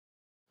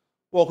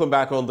Welcome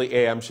back on the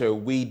AM show.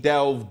 We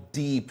delve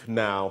deep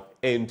now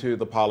into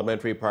the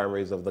parliamentary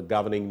primaries of the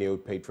governing New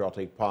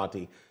Patriotic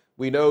Party.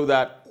 We know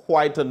that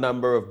quite a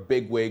number of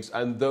bigwigs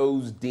and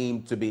those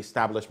deemed to be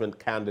establishment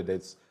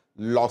candidates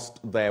lost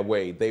their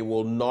way. They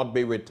will not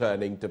be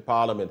returning to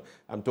parliament.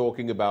 I'm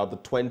talking about the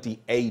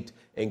 28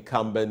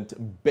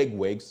 incumbent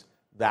bigwigs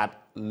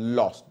that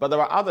lost. But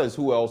there are others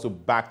who were also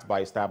backed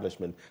by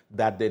establishment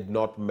that did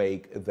not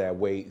make their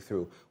way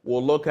through.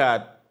 We'll look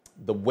at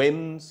the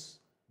wins,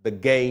 the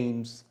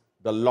gains,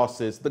 the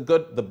losses, the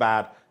good, the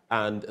bad,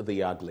 and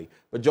the ugly.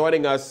 But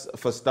joining us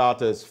for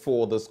starters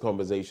for this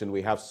conversation,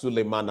 we have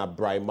Suleimana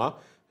Brahima.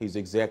 He's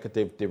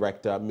Executive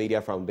Director,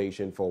 Media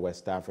Foundation for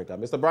West Africa.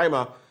 Mr.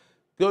 Brahima,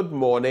 good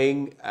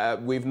morning.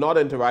 We've not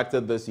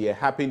interacted this year.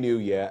 Happy New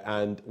Year.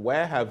 And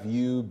where have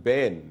you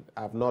been?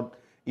 I've not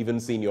even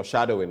seen your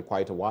shadow in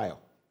quite a while.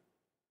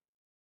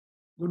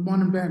 Good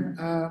morning, Ben.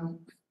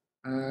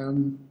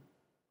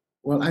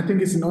 Well, I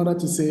think it's in order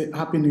to say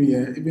Happy New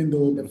Year, even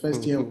though the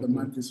first year of the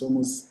month is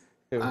almost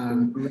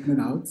running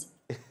out.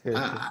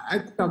 I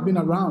think I've been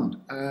around.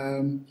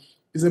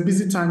 It's a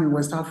busy time in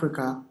West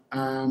Africa.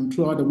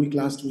 Throughout the week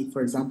last week,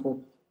 for example,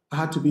 I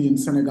had to be in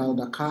Senegal,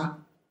 Dakar,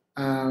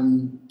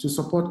 to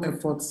support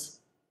efforts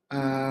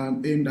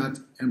aimed at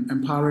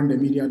empowering the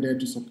media there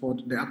to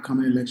support the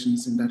upcoming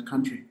elections in that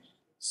country.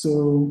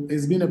 So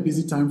it's been a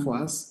busy time for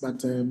us,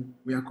 but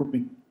we are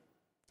coping.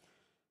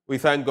 We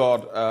thank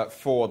God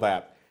for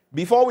that.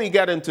 Before we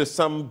get into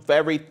some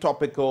very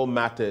topical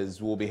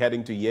matters, we'll be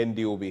heading to Yendi,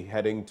 we'll be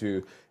heading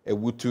to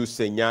Ewutu,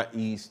 Senya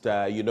East.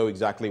 You know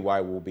exactly why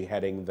we'll be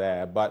heading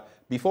there. But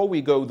before we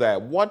go there,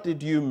 what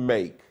did you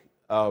make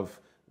of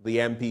the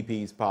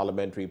NPP's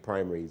parliamentary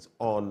primaries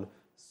on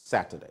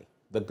Saturday?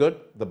 The good,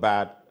 the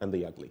bad, and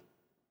the ugly.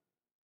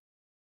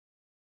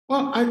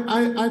 Well,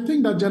 I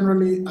think that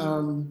generally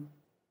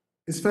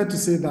it's fair to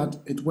say that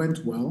it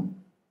went well.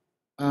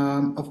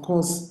 Of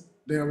course,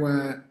 there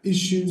were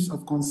issues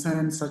of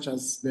concern such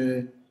as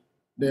the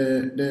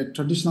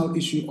traditional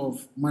issue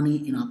of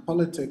money in our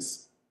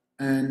politics.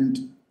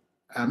 And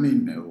I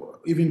mean,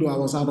 even though I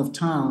was out of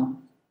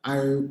town,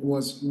 I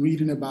was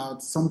reading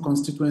about some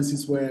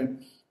constituencies where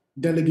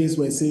delegates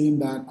were saying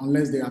that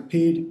unless they are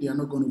paid, they are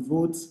not going to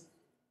vote.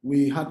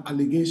 We had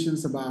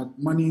allegations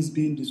about monies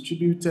being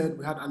distributed.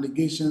 We had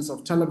allegations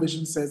of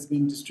television sets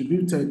being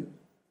distributed.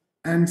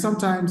 And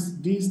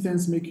sometimes these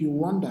things make you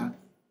wonder,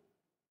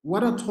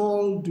 what at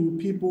all do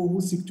people who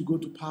seek to go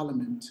to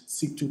parliament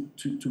seek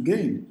to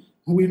gain?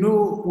 We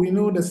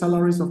know the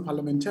salaries of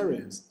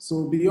parliamentarians.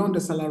 So beyond the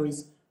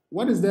salaries,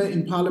 what is there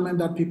in parliament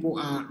that people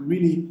are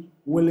really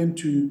willing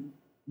to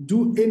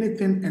do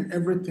anything and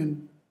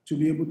everything to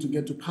be able to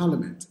get to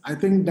parliament? I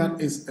think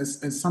that is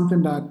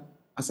something that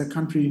as a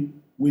country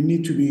we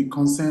need to be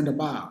concerned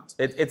about.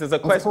 It is a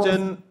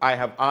question I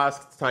have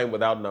asked time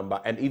without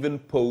number and even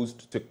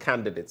posed to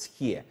candidates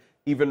here,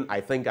 even I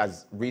think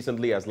as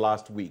recently as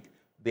last week.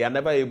 They are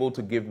never able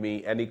to give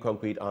me any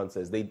concrete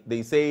answers.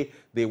 They say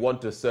they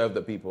want to serve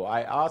the people.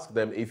 I ask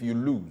them, if you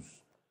lose,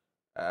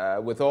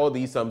 with all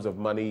these sums of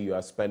money you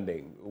are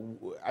spending,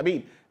 I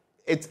mean,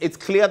 it's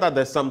clear that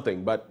there's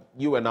something, but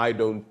you and I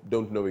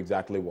don't know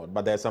exactly what,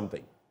 but there's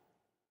something.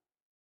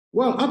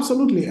 Well,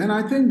 absolutely. And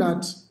I think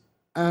that,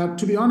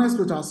 to be honest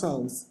with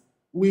ourselves,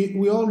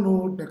 we all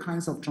know the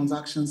kinds of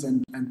transactions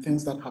and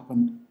things that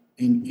happen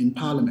in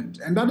Parliament.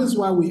 And that is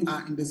why we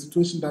are in the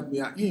situation that we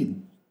are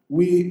in.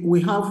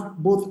 We have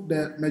both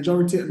the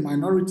majority and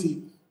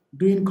minority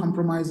doing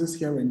compromises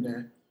here and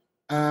there.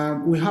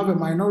 We have a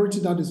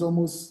minority that is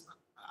almost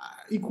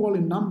equal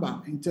in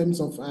number in terms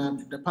of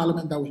the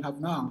parliament that we have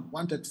now,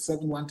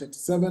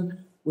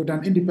 137, with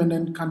an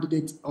independent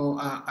candidate or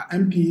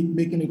MP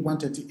making it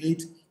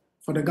 138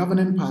 for the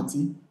governing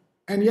party.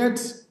 And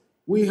yet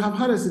we have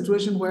had a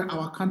situation where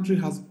our country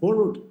has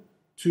borrowed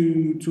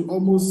to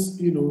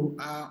almost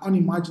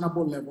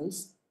unimaginable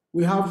levels.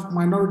 We have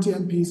minority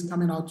MPs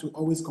coming out to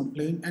always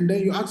complain. And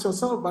then you ask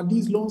yourself, but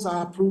these loans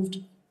are approved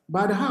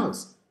by the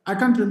House. I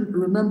can't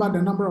remember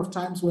the number of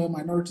times where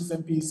minorities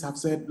MPs have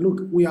said, look,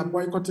 we are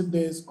boycotting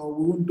this, or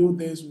we won't do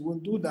this, we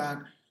won't do that.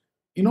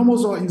 In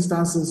almost all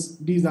instances,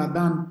 these are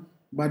done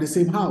by the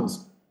same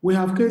House. We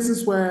have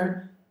cases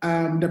where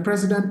the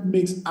president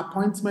makes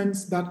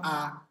appointments that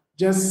are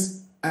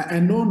just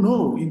a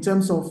no-no in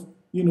terms of,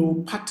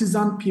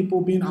 partisan people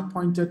being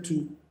appointed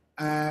to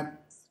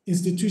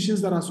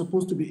institutions that are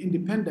supposed to be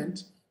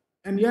independent,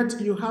 and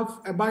yet you have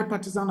a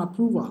bipartisan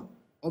approval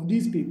of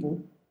these people,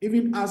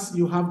 even as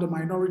you have the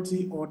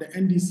minority or the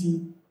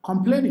NDC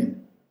complaining.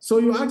 So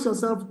you ask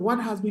yourself, what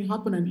has been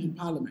happening in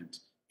Parliament?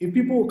 If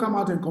people will come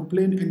out and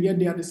complain, and yet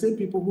they are the same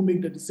people who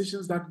make the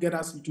decisions that get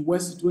us into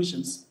worse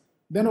situations,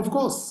 then of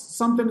course,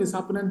 something is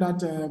happening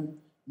that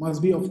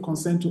must be of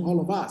concern to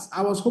all of us.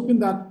 I was hoping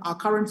that our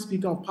current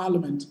Speaker of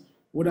Parliament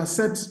would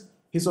assert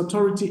his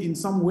authority in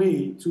some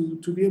way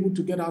to be able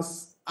to get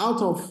us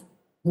out of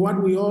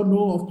what we all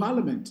know of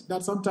Parliament,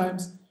 that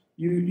sometimes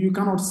you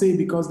cannot say,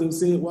 because they'll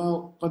say,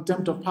 well,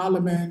 contempt of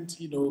Parliament,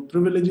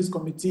 privileges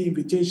committee,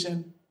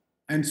 invitation,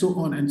 and so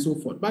on and so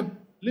forth. But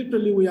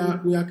literally we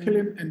are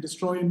killing and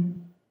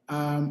destroying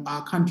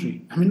our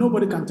country. I mean,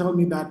 nobody can tell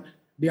me that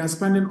they are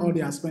spending all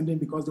they are spending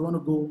because they want to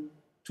go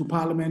to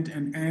parliament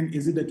and earn,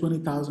 is it the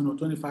 20,000 or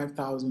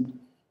 25,000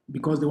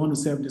 because they want to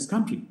serve this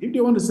country. If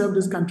they want to serve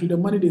this country, the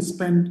money they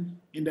spend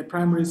in the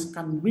primaries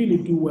can really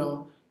do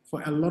well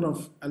for a lot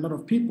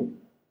of people.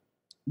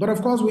 But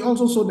of course, we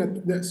also saw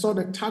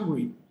the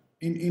thuggery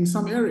in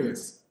some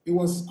areas. It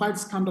was quite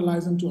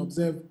scandalizing to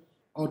observe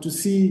or to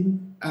see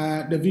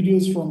the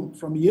videos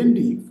from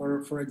Yendi,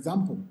 for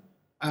example.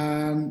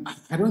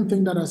 I don't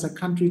think that as a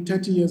country,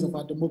 30 years of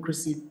our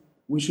democracy,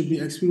 we should be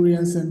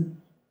experiencing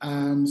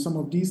some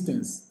of these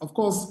things. Of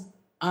course,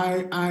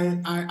 I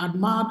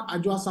admired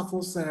Adwoa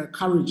Safo's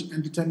courage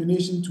and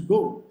determination to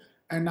go.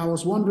 And I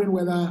was wondering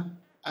whether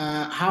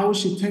how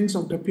she thinks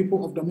of the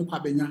people of Domi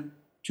Kwabenya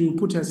to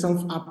put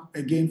herself up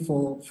again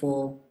for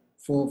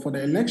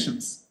the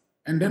elections.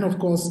 And then, of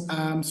course,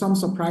 some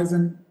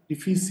surprising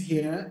defeats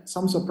here,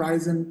 some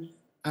surprising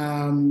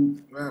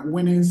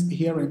winnings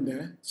here and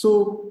there.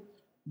 So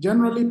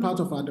generally part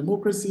of our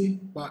democracy,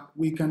 but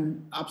we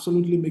can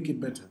absolutely make it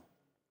better.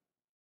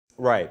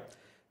 Right.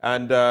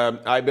 And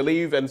I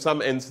believe in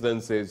some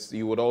instances,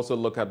 you would also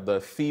look at the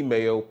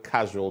female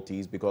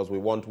casualties because we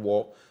want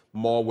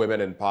more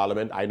women in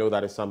parliament. I know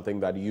that is something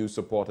that you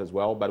support as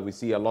well, but we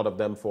see a lot of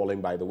them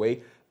falling by the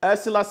way.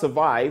 Ursula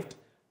survived,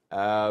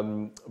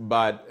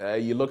 but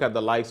you look at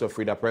the likes of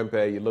Frida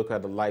Prempeh, you look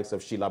at the likes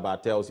of Sheila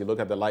Bartels, you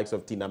look at the likes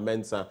of Tina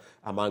Mensah,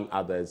 among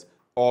others,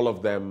 all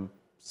of them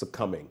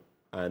succumbing.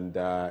 And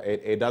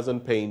it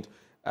doesn't paint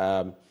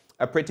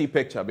a pretty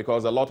picture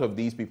because a lot of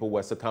these people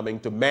were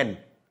succumbing to men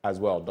as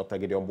well. Dr.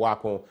 Gideon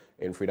Boakon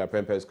in Frida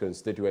Prempeh's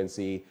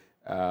constituency,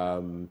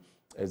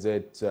 is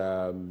it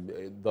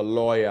the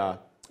lawyer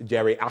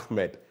Jerry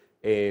Ahmed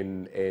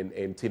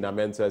in Tina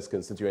Mensah's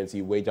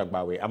constituency,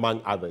 Wejagbawe,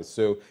 among others.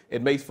 So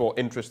it makes for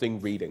interesting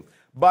reading.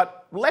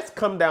 But let's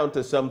come down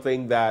to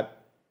something that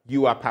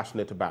you are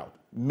passionate about,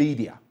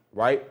 media,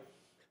 right?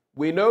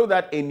 We know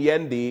that in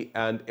Yendi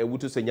and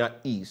Ewutu Senya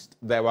East,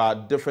 there are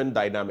different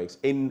dynamics.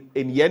 In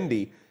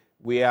Yendi,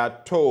 we are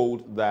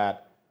told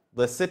that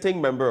the sitting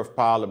member of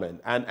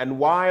parliament, and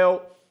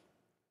while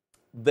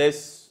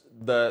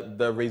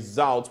the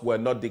results were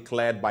not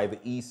declared by the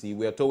EC,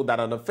 we are told that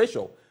an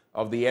official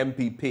of the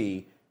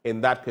NPP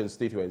in that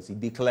constituency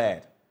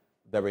declared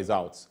the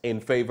results in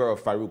favor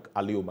of Farouk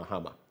Aliu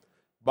Mahama.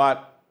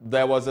 But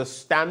there was a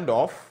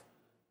standoff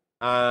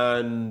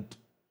and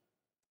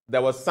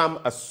there was some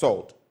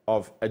assault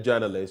of a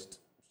journalist,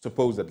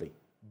 supposedly,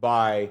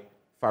 by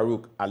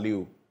Farouk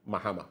Aliu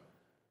Mahama.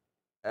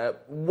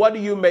 What do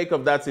you make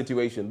of that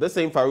situation? This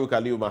same Farouk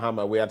Aliu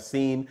Mahama, we had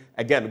seen,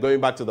 again,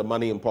 going back to the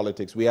money in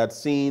politics, we had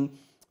seen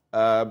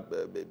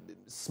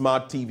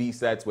smart TV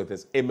sets with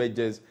his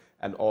images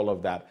and all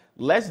of that.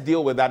 Let's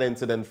deal with that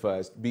incident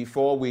first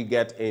before we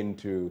get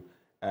into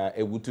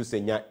Ewutu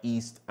Senya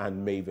East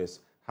and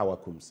Mavis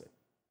Hawakumse.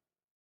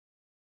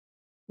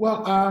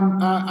 Well,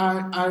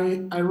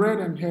 I read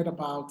and heard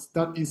about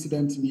that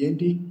incident in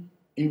Yendi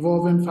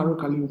involving Farouk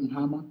Aliu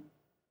Mahama.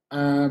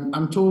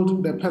 I'm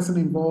told the person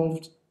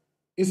involved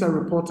is a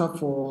reporter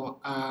for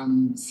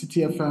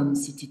City FM,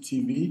 City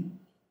TV.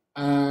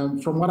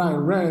 From what I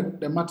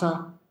read, the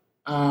matter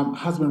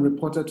has been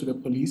reported to the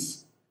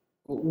police.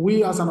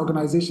 We as an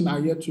organization are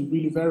yet to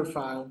really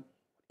verify,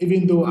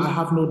 even though I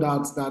have no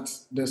doubt that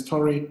the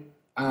story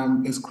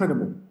is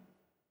credible.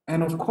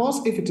 And of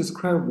course, if it is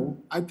credible,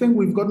 I think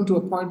we've gotten to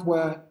a point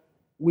where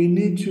we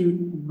need to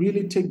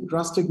really take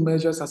drastic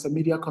measures as a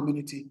media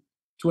community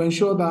to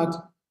ensure that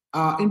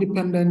our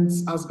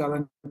independence as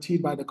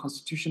guaranteed by the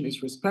Constitution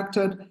is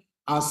respected,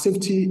 our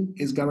safety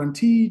is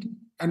guaranteed,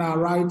 and our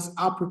rights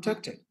are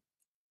protected.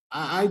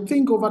 I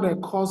think over the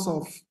course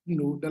of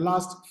the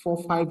last 4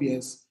 or 5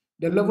 years,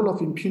 the level of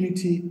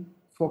impunity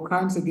for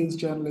crimes against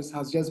journalists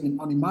has just been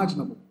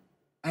unimaginable.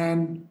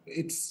 And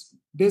it's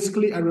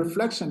basically a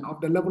reflection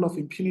of the level of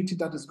impunity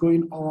that is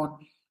going on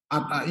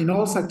in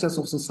all sectors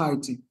of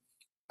society.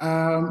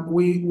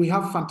 We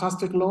have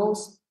fantastic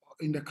laws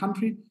in the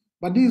country,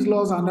 but these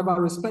laws are never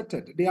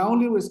respected. They are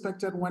only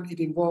respected when it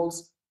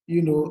involves,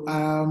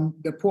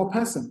 the poor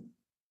person,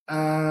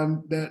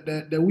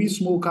 the weed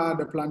smoker,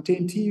 the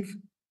plantain thief,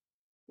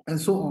 and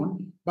so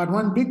on. But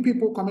when big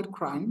people commit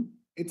crime,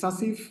 it's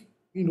as if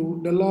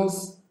the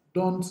laws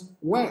don't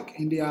work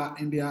in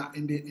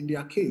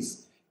their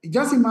case.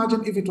 Just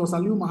imagine if it was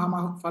Farouk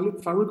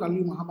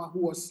Aliu Mahama who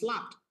was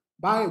slapped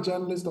by a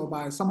journalist or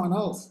by someone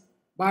else.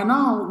 By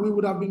now, we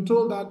would have been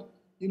told that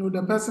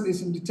the person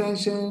is in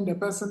detention, the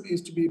person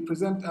is to be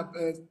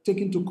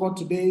taken to court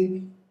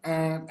today,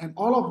 and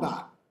all of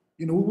that.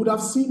 We would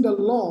have seen the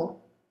law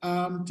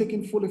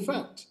taking full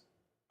effect.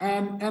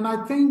 And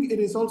I think it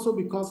is also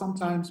because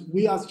sometimes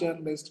we as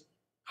journalists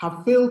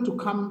have failed to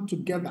come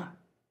together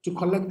to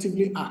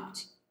collectively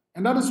act.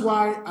 And that is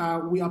why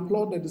we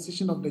applaud the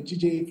decision of the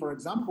GJA, for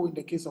example, in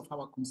the case of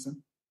Hawakumse.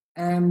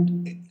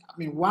 And I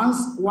mean,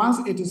 once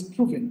it is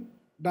proven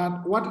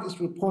that what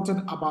is reported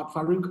about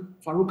Farouk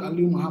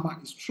Aliu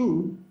Mahama is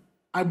true,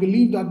 I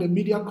believe that the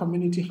media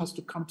community has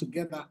to come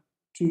together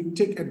to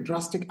take a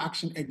drastic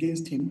action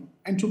against him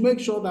and to make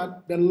sure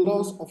that the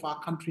laws of our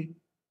country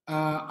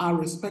are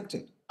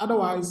respected.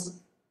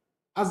 Otherwise,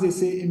 as they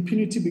say,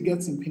 impunity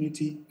begets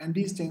impunity, and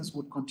these things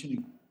would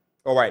continue.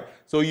 All right.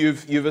 So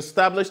you've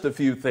established a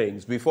few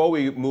things. Before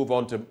we move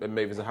on to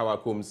maybe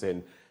Zahawa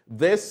Kumsin,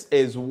 this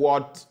is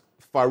what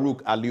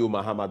Farouk Aliu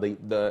Mahama,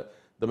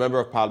 the member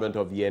of parliament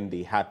of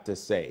Yendi, had to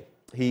say.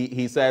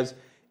 He says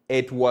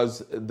it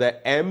was the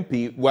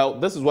MP, well,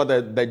 this is what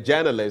the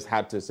journalist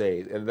had to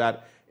say,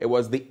 that it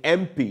was the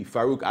MP,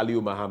 Farouk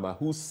Aliu Mahama,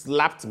 who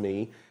slapped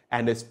me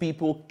and his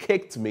people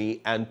kicked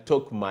me and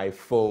took my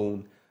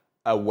phone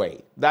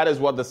away. That is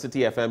what the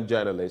City FM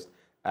journalist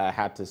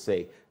had to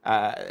say.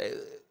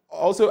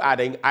 Also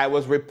adding, I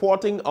was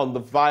reporting on the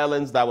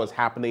violence that was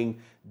happening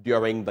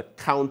during the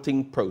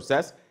counting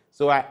process.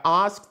 So I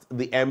asked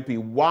the MP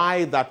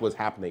why that was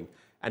happening.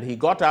 And he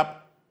got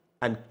up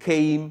and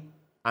came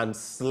and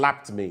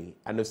slapped me.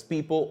 And his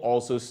people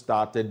also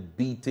started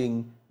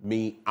beating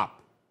me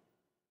up.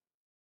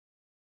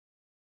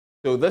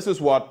 So this is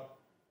what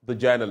the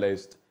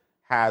journalist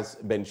has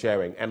been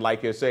sharing. And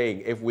like you're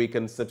saying, if we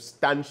can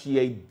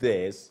substantiate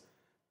this,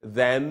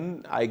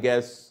 then I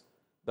guess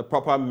the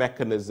proper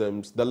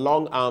mechanisms, the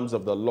long arms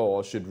of the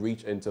law should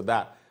reach into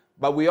that.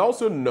 But we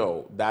also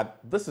know that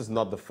this is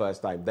not the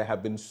first time. There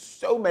have been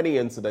so many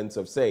incidents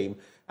of same,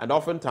 and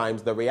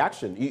oftentimes the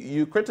reaction,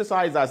 you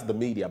criticize us, the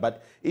media,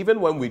 but even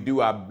when we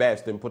do our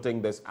best in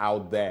putting this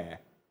out there,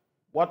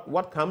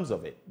 what comes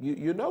of it?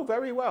 You know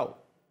very well,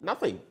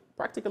 nothing,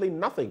 practically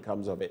nothing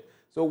comes of it.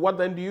 So what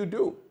then do you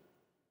do?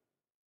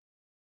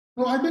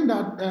 Well, I think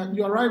that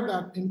you're right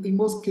that in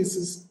most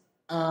cases,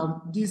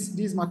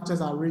 these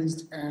matters are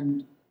raised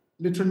and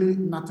literally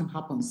nothing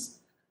happens.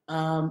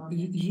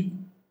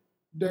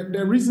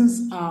 The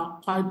reasons are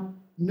quite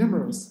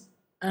numerous.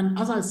 And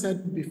as I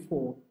said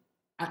before,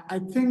 I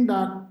think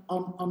that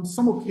on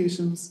some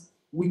occasions,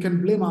 we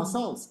can blame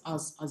ourselves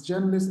as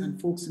journalists and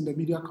folks in the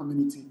media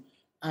community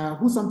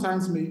who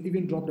sometimes may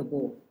even drop the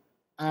ball.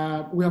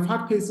 We have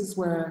had cases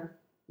where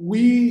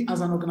we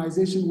as an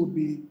organization would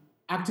be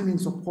acting in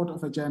support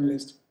of a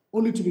journalist,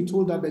 only to be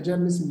told that the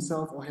journalist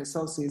himself or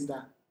herself says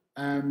that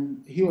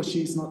he or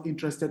she is not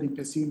interested in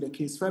pursuing the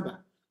case further.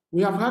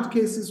 We have had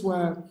cases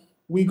where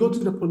we go to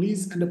the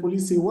police and the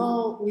police say,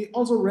 well, we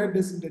also read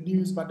this in the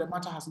news, but the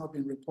matter has not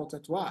been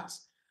reported to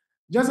us.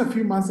 Just a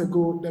few months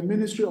ago, the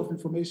Ministry of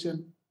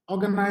Information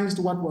organized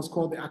what was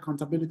called the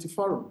Accountability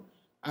Forum,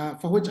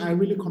 for which I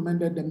really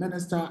commended the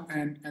minister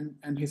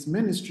and his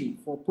ministry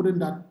for putting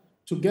that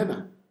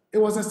together. It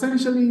was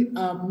essentially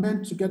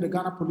meant to get the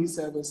Ghana Police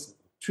Service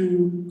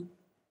to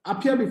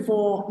appear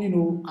before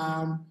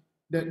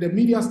the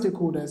media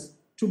stakeholders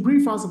to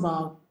brief us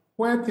about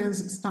where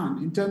things stand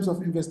in terms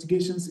of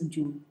investigations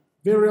into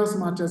various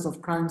matters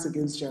of crimes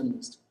against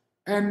journalists.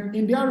 And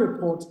in their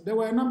report, there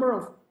were a number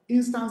of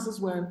instances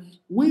where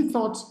we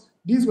thought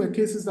these were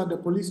cases that the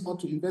police ought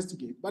to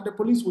investigate, but the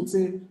police would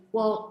say,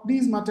 well,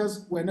 these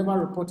matters were never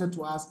reported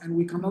to us and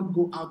we cannot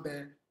go out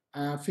there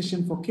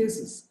fishing for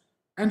cases.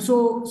 And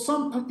so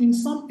in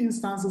some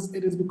instances,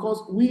 it is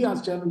because we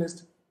as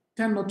journalists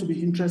tend not to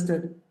be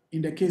interested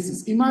in the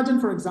cases. Imagine,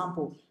 for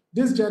example,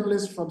 this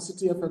journalist from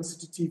City FM,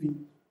 City TV,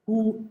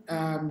 who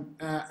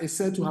is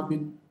said to have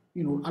been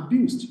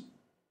abused.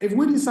 If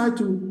we decide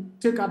to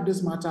take up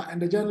this matter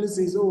and the journalist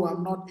says, oh,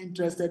 I'm not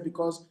interested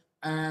because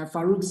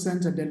Farouk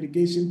sent a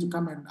delegation to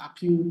come and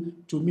appeal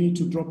to me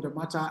to drop the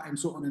matter and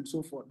so on and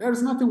so forth, there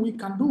is nothing we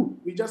can do.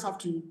 We just have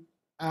to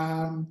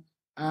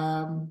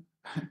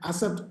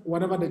accept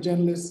whatever the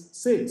journalist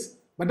says.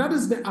 But that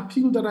is the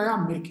appeal that I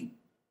am making,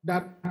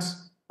 that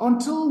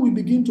until we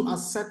begin to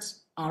assert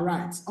our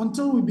rights,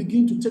 until we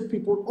begin to take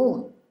people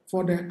on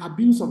for the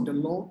abuse of the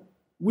law,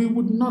 we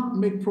would not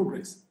make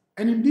progress.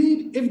 And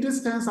indeed, if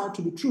this turns out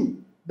to be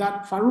true,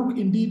 that Farouk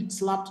indeed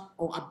slapped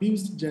or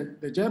abused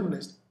the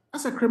journalist,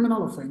 that's a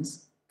criminal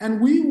offense.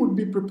 And we would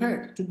be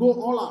prepared to go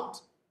all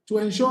out to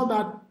ensure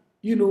that,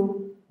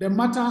 the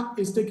matter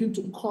is taken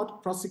to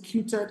court,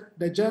 prosecuted,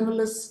 the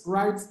journalist's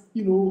rights,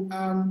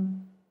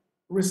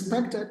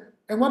 respected,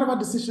 and whatever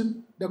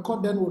decision the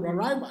court then would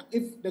arrive at.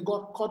 If the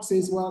court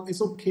says, well,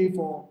 it's okay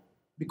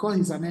because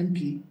he's an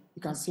MP,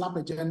 he can slap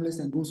a journalist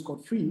and go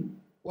scot-free,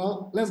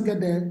 well, let's get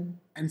there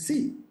and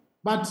see.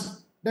 But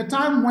the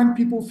time when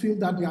people feel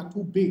that they are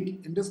too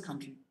big in this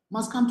country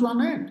must come to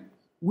an end.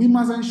 We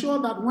must ensure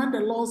that when the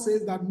law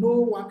says that no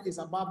one is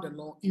above the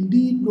law,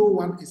 indeed no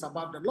one is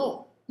above the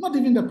law, not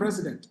even the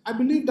president. I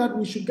believe that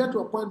we should get to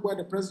a point where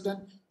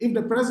if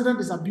the president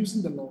is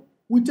abusing the law,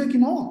 we take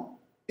him on,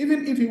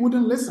 even if he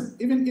wouldn't listen,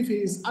 even if he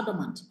is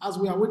adamant, as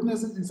we are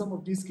witnessing in some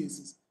of these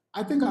cases.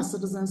 I think as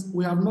citizens,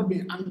 we have not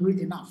been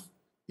angry enough,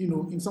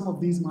 in some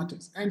of these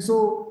matters. And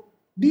so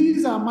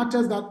these are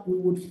matters that we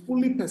would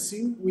fully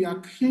pursue. We are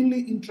keenly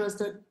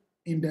interested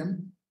in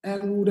them,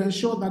 and we would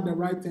ensure that the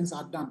right things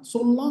are done, so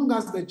long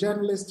as the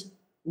journalists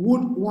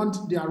would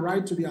want their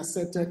right to be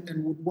asserted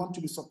and would want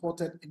to be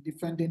supported in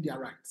defending their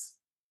rights.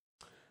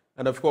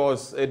 And of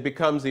course, it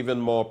becomes even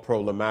more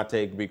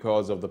problematic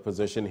because of the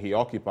position he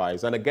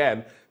occupies. And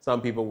again,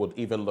 some people would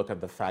even look at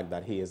the fact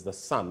that he is the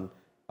son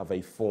of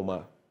a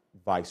former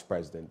vice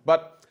president.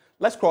 But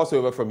let's cross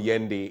over from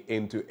Yendi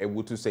into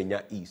Ewutu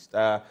Senya East.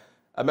 A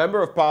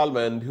member of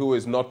parliament who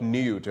is not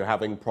new to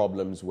having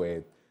problems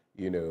with,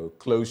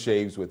 close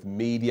shaves with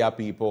media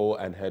people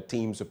and her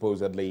team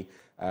supposedly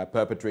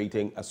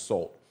perpetrating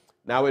assault.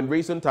 Now, in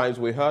recent times,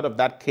 we heard of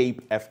that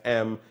Cape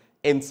FM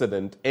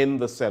incident in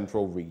the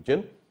central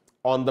region,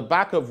 on the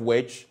back of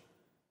which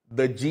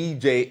the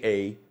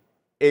GJA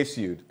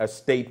issued a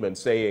statement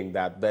saying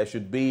that there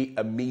should be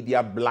a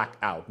media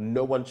blackout.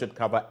 No one should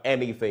cover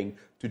anything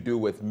to do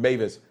with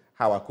Mavis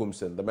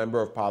Hawakumson, the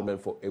member of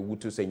parliament for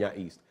Ewutu Senya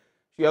East.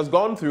 She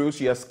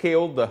has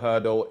scaled the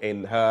hurdle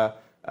in her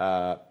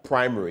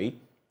primary,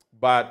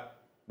 but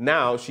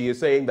now she is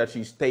saying that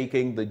she's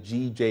taking the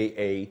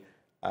GJA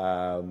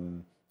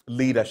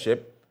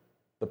leadership,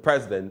 the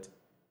president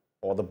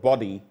or the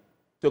body,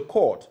 to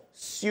court,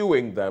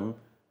 suing them,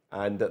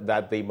 and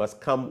that they must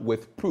come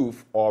with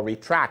proof or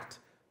retract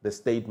the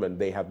statement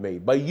they have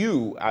made. But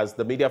you, as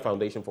the Media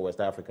Foundation for West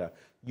Africa,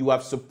 you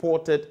have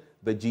supported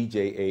the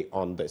GJA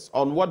on this.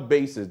 On what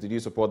basis did you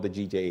support the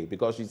GJA?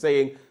 Because she's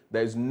saying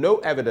there's no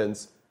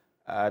evidence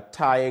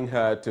tying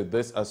her to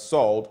this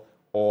assault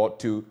or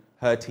to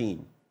her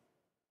team.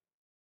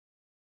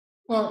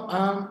 Well,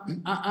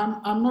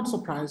 I'm not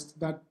surprised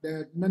that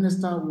the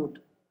minister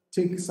would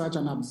take such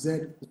an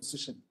absurd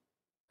position.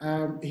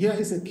 Here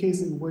is a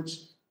case in which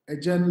a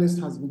journalist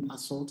has been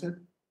assaulted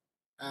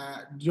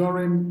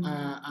during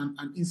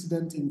an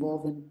incident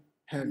involving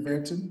her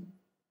vetting.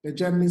 The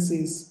journalist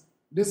says,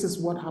 this is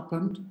what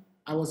happened.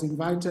 I was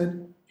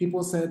invited.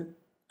 People said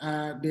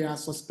they are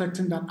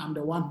suspecting that I'm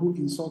the one who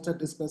insulted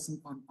this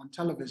person on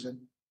television.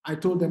 I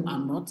told them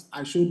I'm not.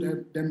 I showed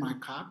them my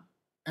card.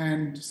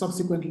 And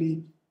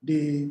subsequently,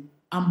 they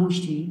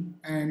ambushed me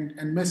and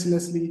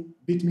mercilessly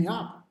beat me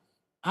up.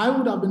 I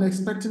would have been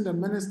expecting the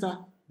minister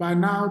by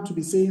now to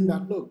be saying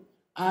that, look,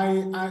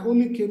 I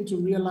only came to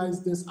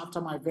realize this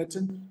after my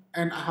vetting,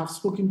 and I have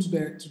spoken to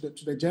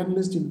the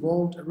journalist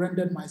involved,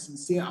 rendered my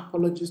sincere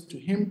apologies to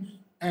him,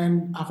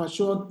 and I've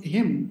assured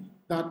him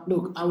that,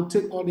 look, I will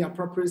take all the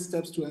appropriate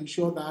steps to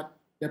ensure that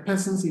the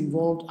persons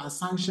involved are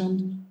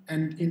sanctioned,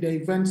 and in the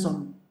event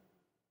some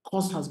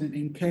cost has been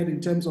incurred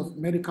in terms of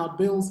medical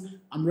bills,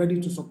 I'm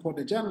ready to support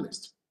the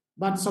journalist.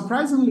 But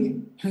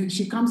surprisingly,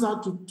 she comes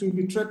out to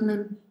be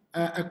threatening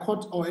a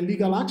court or a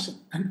legal action,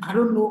 and I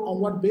don't know on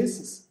what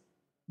basis.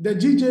 The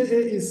GJA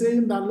is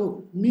saying that,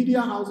 look,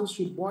 media houses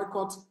should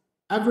boycott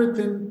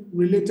everything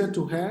related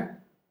to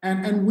her,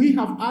 and we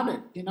have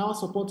added in our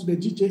support to the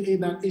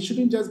GJA that it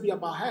shouldn't just be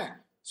about her.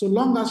 So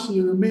long as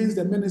she remains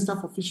the Minister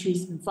for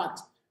Fisheries, in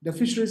fact, the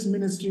Fisheries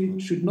Ministry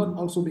should not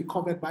also be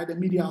covered by the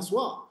media as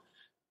well.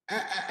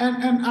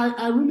 And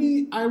I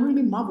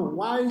really marvel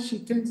why she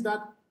thinks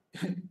that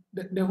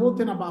the whole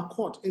thing about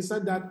court is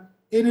said that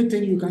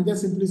anything you can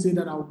just simply say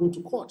that I'll go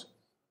to court.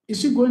 Is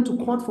she going to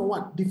court for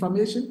what?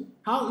 Defamation?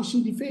 How is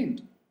she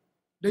defamed?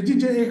 The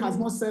GJA has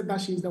not said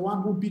that she's the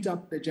one who beat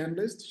up the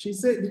journalist.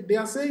 They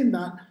are saying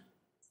that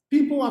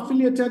people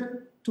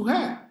affiliated to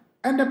her,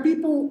 and the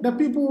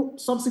people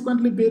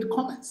subsequently made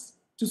comments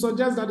to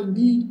suggest that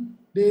indeed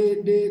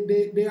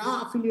they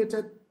are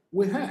affiliated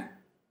with her.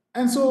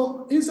 And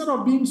so instead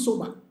of being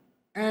sober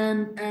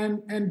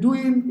and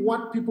doing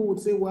what people would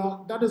say,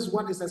 well, that is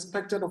what is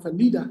expected of a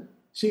leader,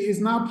 she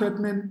is now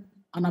threatening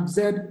an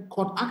absurd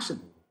court action.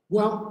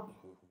 Well,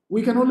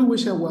 we can only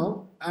wish her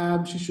well.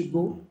 She should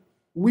go.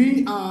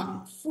 We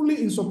are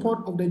fully in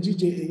support of the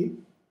GJA.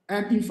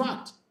 And in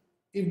fact,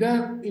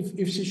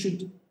 if she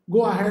should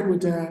go ahead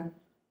with a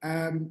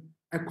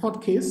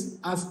court case,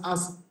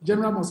 as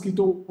General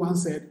Mosquito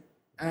once said,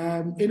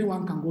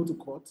 anyone can go to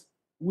court.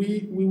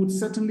 We would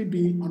certainly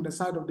be on the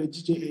side of the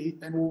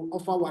GJA and will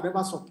offer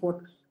whatever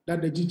support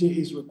that the GJA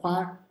is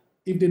required.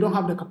 If they don't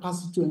have the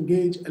capacity to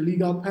engage a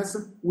legal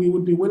person, we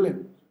would be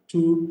willing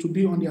to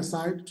be on their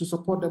side, to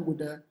support them with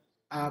the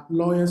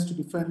lawyers to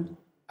defend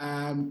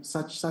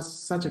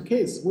such a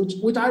case,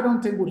 which I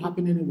don't think would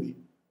happen anyway.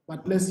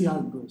 But let's see how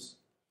it goes.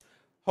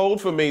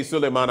 Hold for me,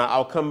 Suleimana.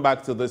 I'll come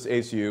back to this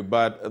issue.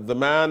 But the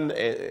man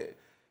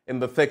in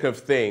the thick of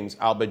things,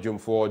 Albert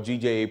Jumfor,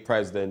 GJA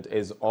president,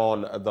 is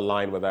on the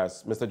line with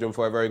us. Mr.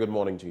 Jumfor, a very good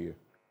morning to you.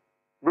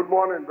 Good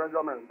morning,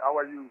 Benjamin. How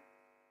are you?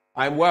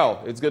 I'm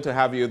well. It's good to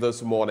have you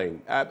this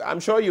morning. I'm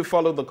sure you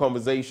followed the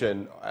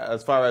conversation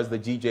as far as the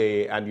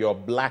GJA and your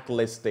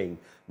blacklisting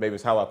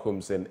Mavis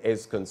Hawakumson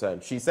is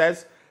concerned. She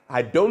says,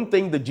 I don't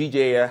think the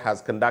GJA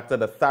has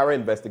conducted a thorough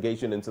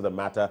investigation into the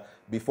matter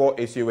before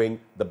issuing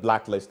the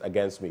blacklist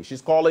against me.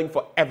 She's calling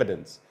for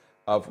evidence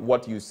of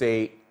what you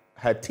say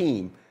her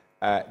team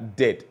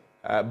did,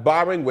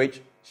 barring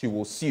which she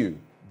will sue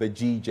the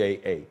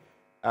GJA.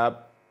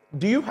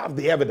 Do you have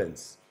the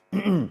evidence?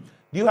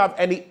 Do you have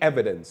any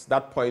evidence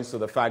that points to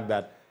the fact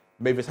that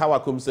Mavis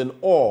Hawakumson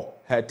or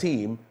her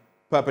team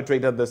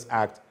perpetrated this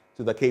act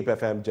to the Cape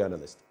FM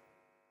journalist?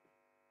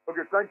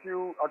 Okay, thank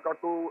you,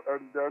 Akato,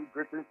 and then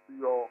greetings to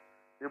your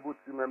able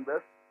team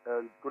members.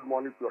 and good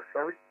morning to your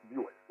cherished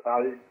viewers.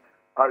 I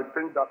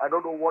think that I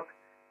don't know what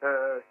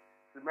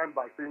she meant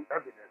by saying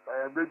evidence.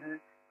 Maybe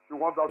she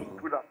wants us to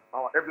put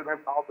our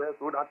evidence out there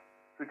so that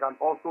she can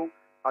also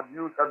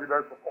adduce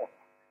evidence for court.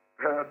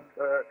 And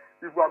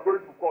if we are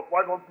going to court,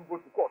 why don't you go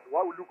to court?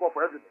 Why would you call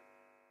for evidence?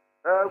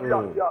 We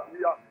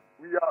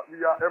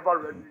are ever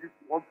ready if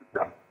we want to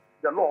test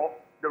the law,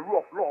 the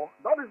rule of law.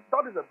 That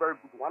is a very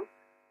good one.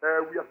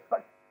 We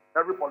expect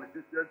every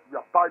politician to be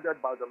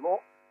abided by the law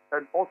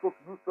and also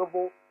to do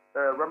civil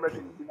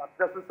remedies in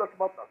addressing such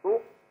matters.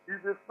 So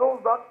if it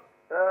shows that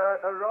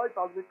a right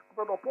has been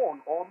committed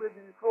upon, or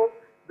maybe so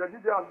the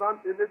leader has done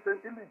anything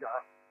illegal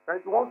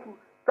and you want to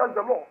test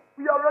the law,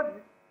 we are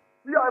ready.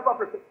 We are ever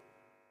prepared.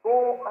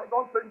 So I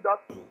don't think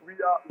that we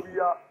are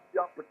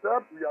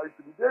perturbed, we are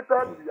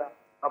intimidated, we are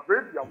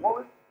afraid, we are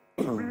worried.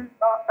 We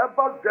are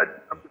ever ready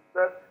and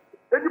prepared.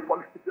 Any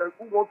politician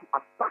who wants to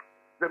attack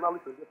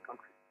journalists in this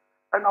country.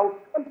 And I will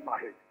stand by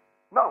it.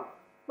 Now,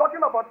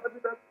 talking about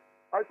evidence,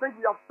 I think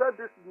we have said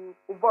this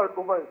over and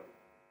over.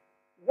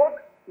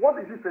 What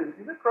is he saying?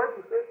 Is he trying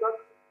to say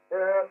that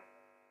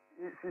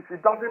she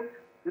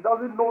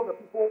doesn't know the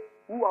people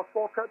who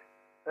assaulted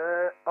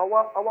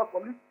our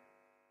colleagues?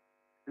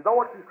 Is that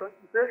what he's trying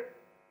to say?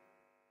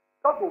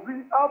 That's what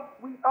we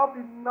have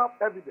enough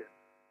evidence.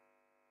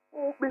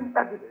 Open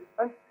evidence,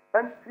 and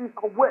she's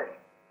aware.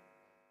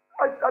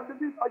 I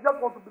just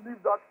want to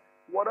believe that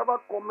whatever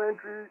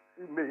commentary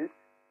she made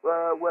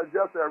were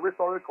just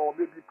rhetoric or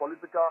maybe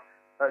political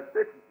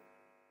statements.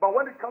 But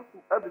when it comes to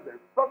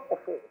evidence, first of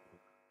all,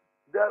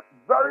 the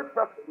very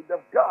person, the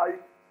guy,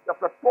 the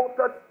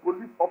purported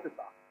police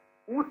officer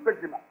who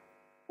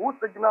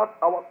signaled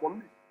our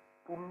colleague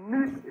to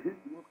meet him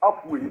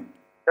halfway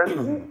and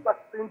who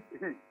questioned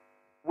him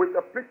with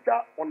a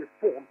picture on his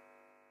phone,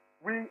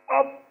 we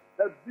have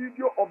a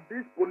video of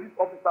this police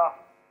officer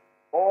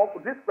or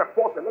this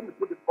reporter, let me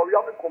put it, but we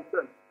haven't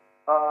confirmed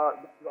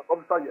the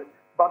officer yet.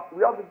 But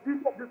we have the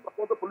video of this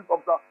reporter police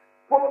officer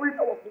following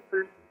our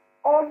position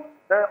on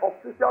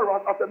official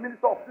rank as a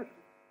minister of justice.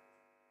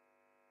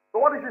 So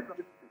what is this?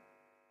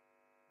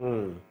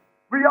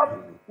 We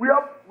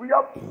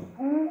have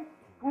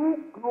two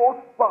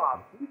close pals,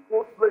 two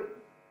close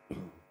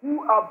ladies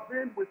who have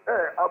been with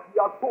her, as we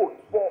are told,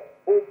 for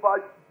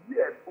over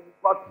years,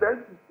 over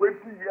 10 to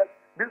 20 years.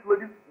 This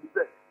lady is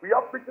there. We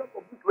have pictures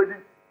of this lady.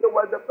 They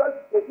were the first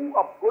people who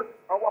approached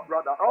our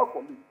brother, our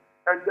colleague,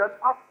 and then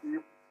asked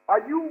him,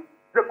 "Are you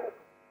Jacob?"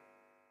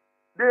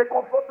 They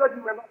confronted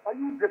him and asked, "Are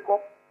you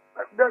Jacob?"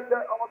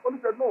 Our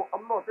colleague said, "No,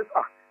 I'm not." He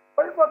said,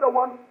 but he's not the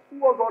one who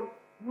was on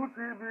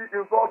UTV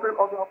insulting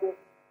honorable.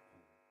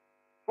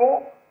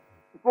 So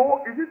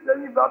is he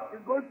saying that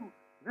he's going to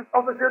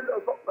disassociate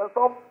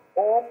himself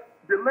or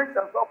delink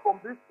himself from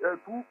these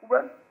two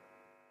women?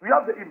 We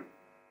have the image.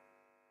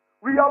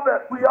 We have a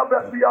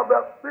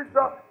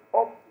picture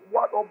of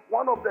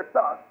one of the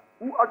stars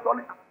who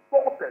actually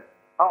assaulted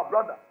our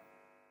brother,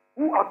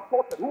 who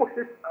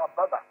hit our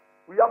brother.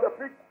 We have a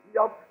picture.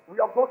 We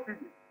have not seen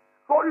it.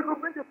 So if you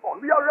bring it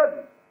on, we are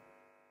ready.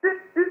 If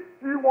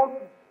he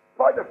wants to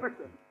fight the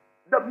victim,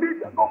 the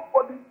media,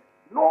 nobody,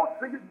 no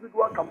single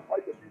individual can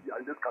fight the media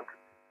in this country.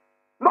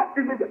 Not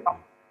even the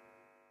government.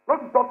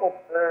 Not to talk of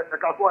a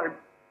Kaswa MP.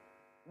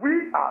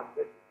 We are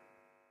there.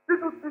 This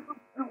will take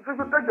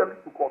the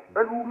lead to court,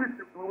 and we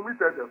will meet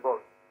her there.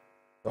 Sorry.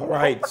 All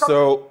right.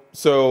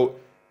 So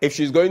if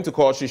she's going to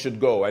court, she should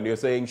go, and you're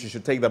saying she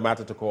should take the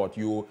matter to court.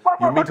 You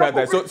meet her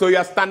there. So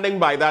you're standing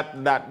by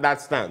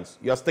that stance.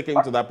 You're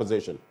sticking to that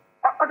position.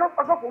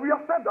 We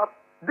have said that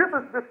this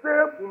is the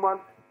same woman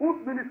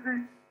whose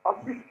ministry has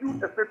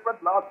issued a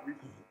statement last week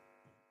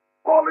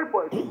calling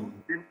for a truce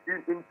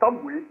in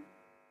some way,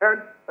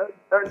 and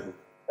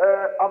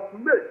I've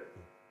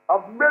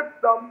made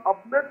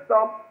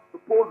some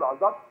proposals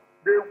that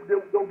they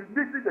will be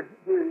meeting the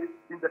GDA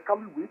in the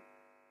coming week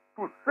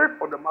to sit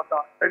on the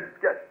matter and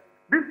discuss.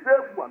 This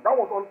same one, that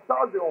was on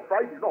Thursday or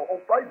Friday, no,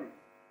 on Friday.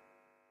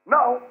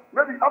 Now,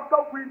 maybe after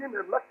winning the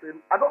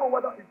election, I don't know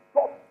whether it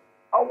stopped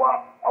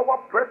our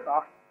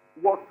pressure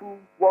was to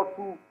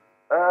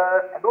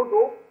I don't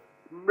know,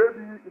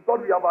 maybe it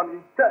thought we have an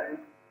intent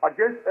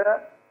against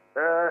her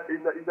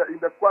in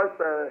the quest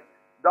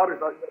that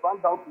is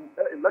run down to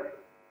her election.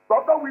 So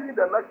after winning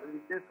the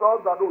election, it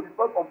felt that it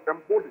felt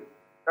emboldened.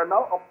 And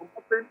now I'm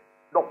promoting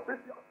the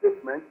official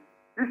statement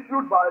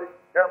issued by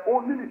her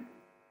own ministry,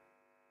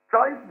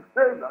 trying to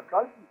say that,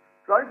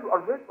 trying to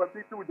arrange for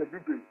people with the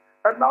DJ.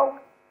 And now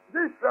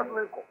this is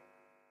threatening court.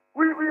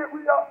 We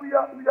are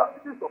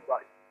pretty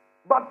surprised.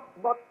 But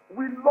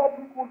we would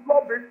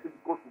love it if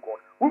it goes to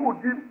court. We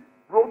would give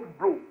blow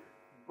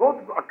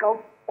to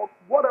account of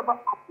whatever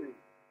happens.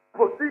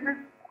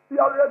 Proceedings, we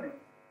are ready.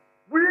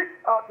 We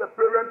are the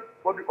parent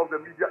body of the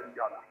media in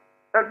Ghana.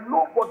 And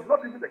nobody, not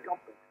even the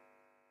government,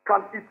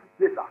 can eat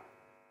data.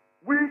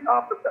 We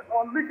are prepared.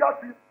 Our legal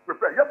team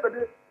prepared.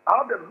 Yesterday, I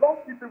had a long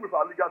meeting with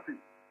our legal team.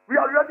 We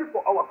are ready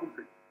for our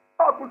country.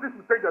 Our country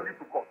will take the lead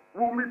to court.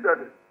 We will meet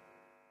them.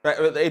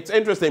 It's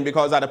interesting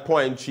because at a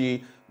point,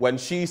 when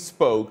she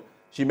spoke,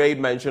 she made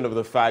mention of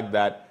the fact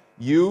that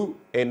you,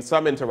 in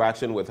some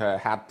interaction with her,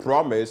 had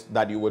promised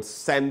that you would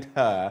send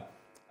her,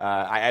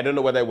 I don't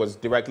know whether it was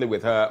directly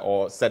with her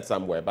or said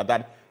somewhere, but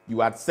that you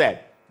had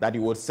said that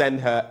you would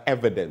send her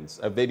evidence,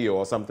 a video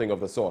or something of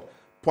the sort,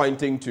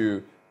 pointing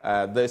to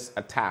this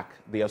attack,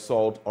 the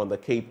assault on the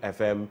Cape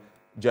FM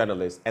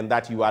journalist, and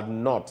that you had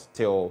not,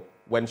 till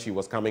when she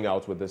was coming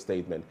out with this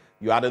statement,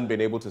 you hadn't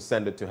been able to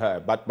send it to her.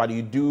 But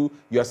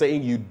you're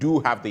saying you do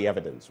have the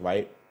evidence,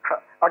 right?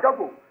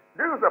 Agago,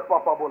 this is a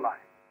palpable lie.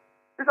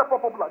 It's a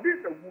palpable lie. This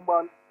is a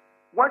woman,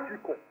 when she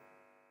called,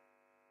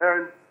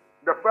 and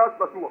the first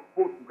person was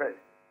supposed to her.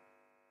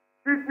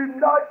 She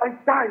denied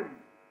entirely.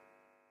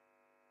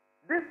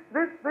 This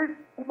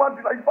woman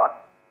denied. In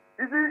fact,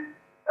 is it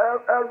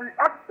a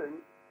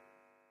reaction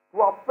to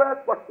her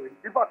first question?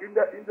 In fact, in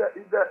the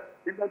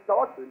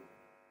interaction,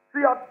 she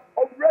had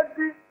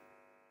already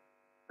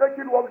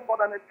taken what we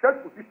call an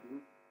entrenched position,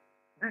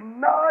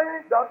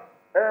 denying that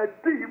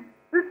team.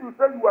 If you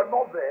say you were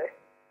not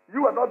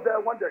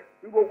there when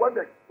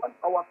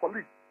our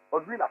colleague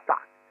was being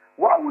attacked.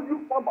 Why would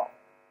you come up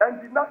and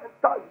deny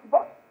entirely?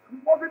 But she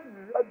wasn't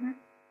ready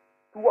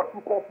to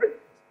cooperate.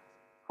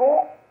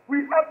 So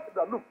we asked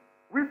her, look,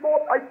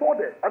 I told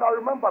her, and I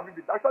remember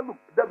vividly, I said, look,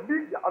 the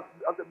media,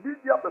 as a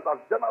media person, as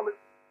journalists,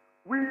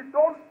 we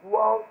don't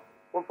dwell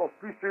on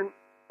suspicion,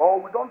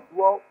 or we don't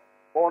dwell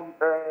on,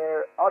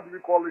 how do we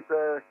call it,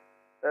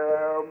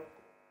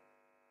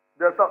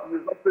 there's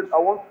something I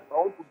want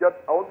to get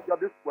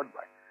this word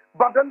right.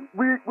 But then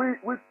we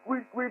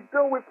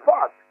deal with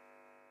facts,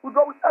 we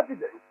deal with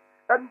evidence.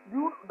 And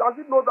does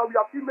it know that we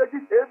have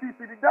images A, B,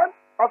 C, D? Then,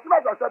 as soon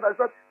as I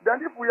said,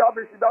 then if we have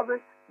it, she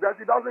doesn't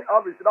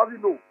have it, she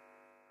doesn't know.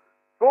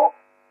 So,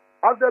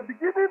 at the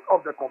beginning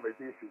of the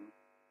conversation,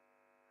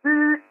 she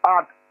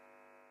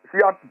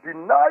had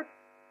denied,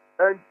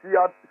 and she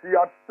had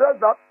said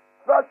that.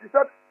 First, she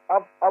said,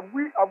 have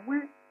we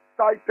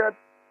cited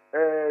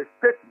a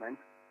statement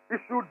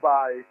issued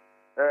by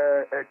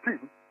a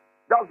team?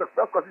 That was the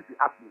first question she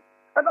asked me.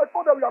 And I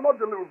told her we are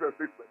not dealing with a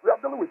statement. We are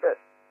dealing with her.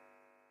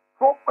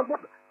 So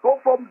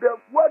from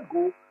the word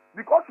go,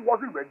 because she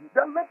wasn't ready,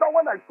 then later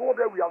when I told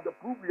her we have the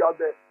proof, we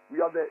have the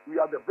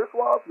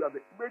visuals, we have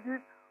the images,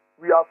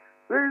 we have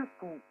things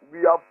we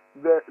have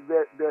the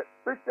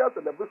pictures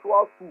and the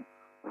visuals to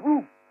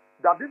prove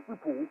that these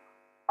people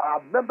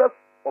are members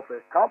of a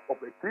camp, of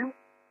a team,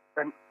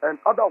 and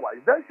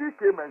otherwise. Then she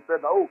came and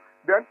said,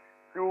 then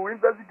she will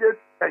investigate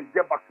and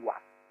get back to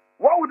us.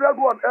 Why would I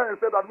go on air and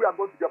say that we are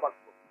going to get back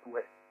to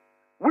her?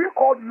 We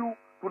called you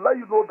to let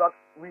you know that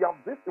we have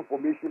this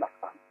information at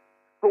hand.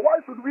 So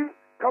why should we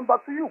come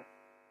back to you?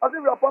 As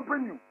if we are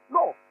pampering you.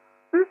 No.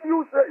 If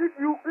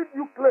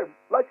you claim,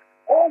 like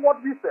all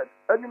what we said,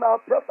 and in our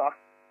presser,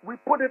 we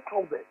put it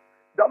out there,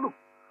 that look,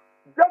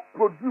 just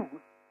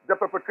produce the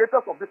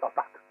perpetrators of this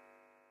attack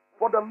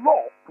for the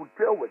law to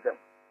deal with them.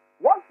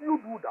 Once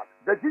you do that,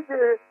 the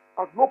GJA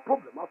has no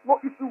problem, has no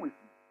issue with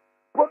you.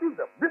 Produce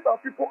them. These are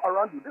people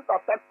around you. These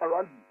are facts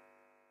around you.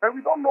 And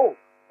we don't know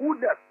who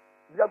next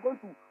they are going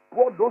to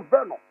pour those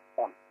venom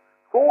on.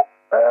 So,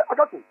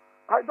 Agato,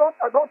 I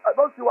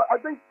don't see why.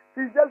 I think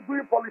he's just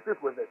doing politics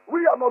with it.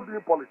 We are not doing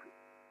politics.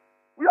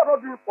 We are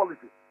not doing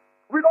politics.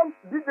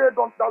 DJ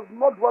does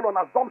not dwell on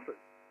assumptions.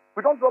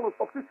 We don't dwell on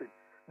suspicion.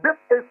 This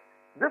is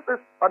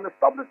an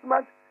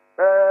establishment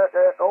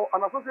or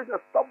an association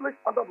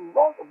established under the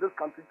laws of this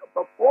country.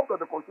 Chapter 12 of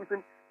the Constitution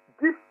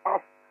gives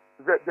us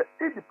the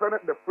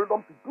independence, the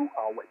freedom to do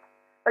our work.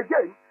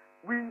 Again,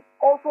 we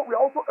are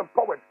also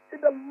empowered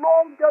in the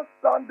longest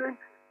standing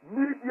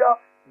media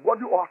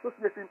body or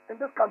association in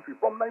this country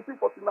from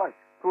 1949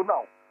 to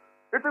now.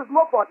 It is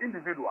not for an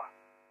individual.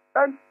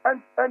 And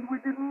we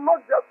did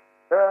not just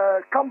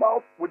come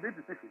out with this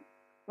decision.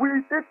 We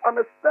did an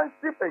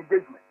extensive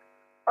engagement,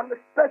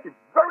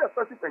 very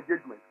extensive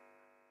engagement,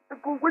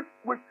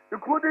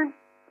 including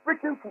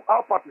speaking to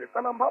our partners.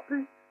 And I'm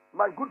happy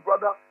my good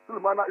brother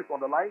Sulemana is on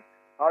the line.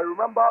 I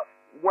remember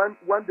when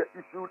the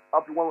issue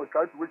after one was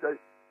trying to reach,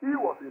 he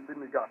was in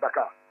Niger,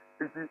 Dakar.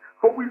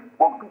 So we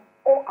spoke to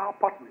all our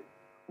partners.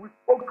 We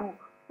spoke to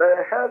the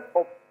heads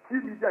of key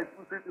media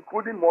institutions,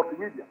 including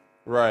multimedia.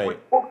 Right. We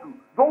spoke to.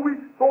 So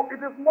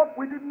it is not.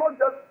 We did not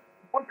just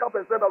wake up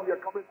and say that we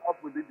are coming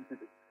out with this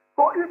decision.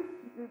 So if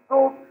he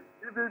shows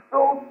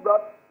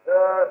that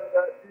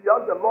he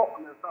has the law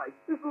on his side,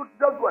 he should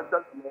just do a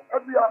testimony.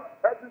 Every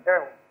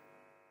error.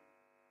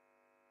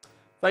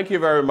 Thank you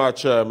very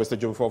much, Mr.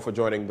 Jumfo, for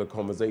joining the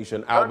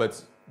conversation.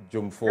 Albert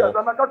Jumfo. Yes,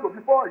 and Agato,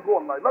 before I go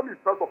online, let me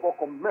first of all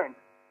commend,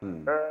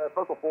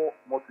 first of all,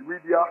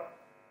 multimedia,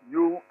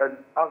 you and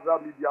other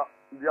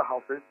media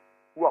houses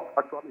who have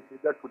actually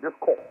headed to this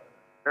call.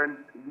 And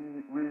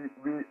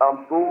we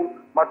are so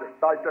much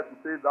excited to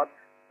say that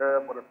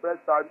for the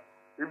first time,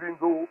 even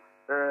though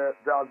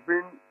there has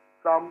been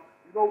some,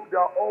 there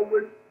are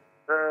always,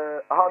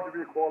 how do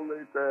we call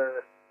it,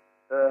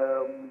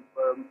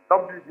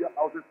 some media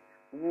houses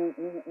who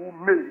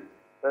may,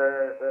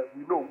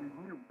 we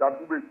knew that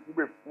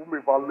who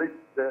may violate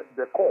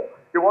the call.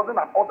 It wasn't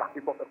an order,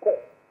 it was a call.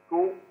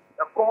 So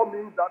a call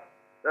means that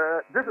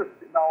this is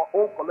in our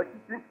own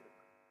collective interest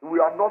We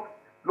are not,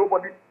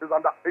 nobody is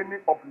under any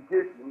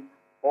obligation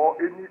or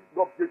any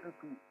obligation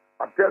to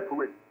adhere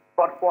to it.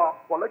 But for our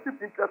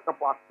collective interest and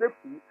for our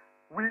safety,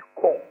 we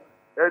call.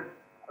 And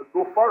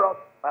so far as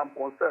I'm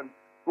concerned,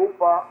 so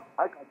far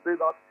I can say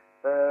that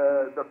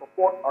the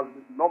support has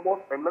been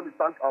enormous. And let me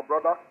thank our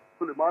brother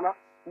Sulemana,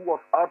 who was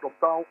out of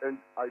town, and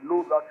I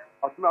know that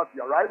as soon as he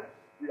arrived,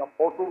 we have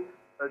also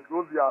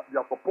shown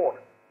their support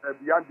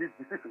behind this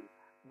decision.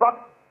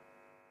 But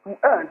to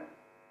end,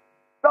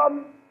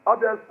 some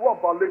others who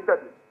have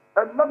violated it.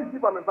 And let me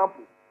give an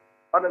example.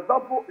 An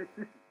example is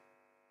City.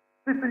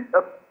 City,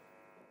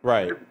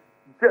 right.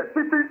 Yes,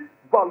 City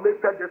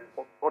violated this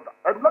order.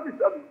 And let me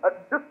tell you,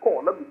 this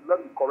call, let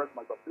me correct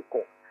myself, this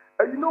call.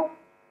 And you know,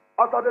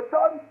 as at the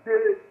time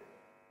they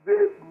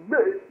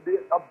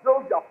have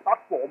built their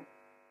platform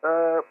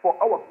for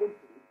our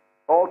country,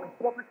 or to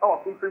publish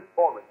our country's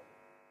story.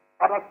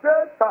 At the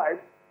same time,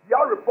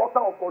 their reporter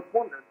or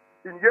correspondent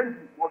in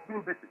Yendi was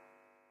being beaten,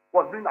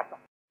 was being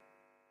attacked.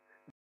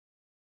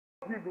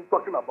 We've been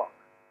talking about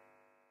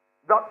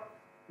that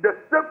the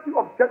safety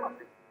of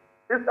journalists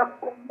is a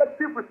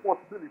collective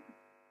responsibility.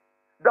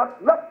 That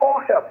let's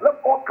all help, let's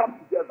all come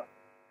together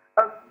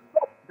and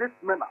stop this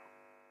menace.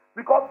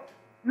 Because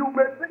you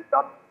may think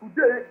that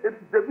today it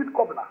is David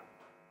Kobler.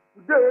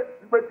 Today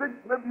you may think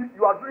maybe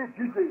you are doing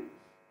DJ.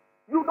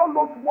 You don't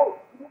know tomorrow.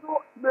 You know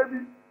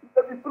maybe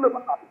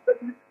Suleiman,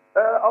 maybe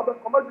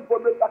Albert Commercial for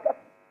the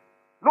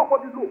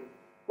nobody knows.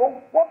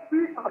 So what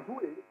we are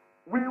doing,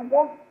 we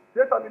want to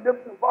create an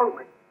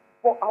environment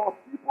for our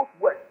people's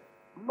work,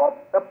 not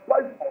a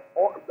place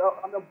or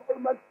an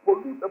environment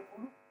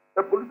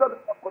a polluted,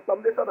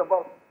 contaminated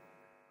environment.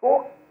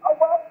 So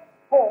our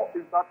call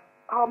is that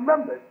our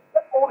members,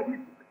 let all heed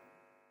to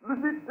it. You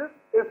see, this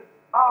is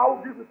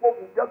how these people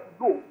will get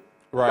to know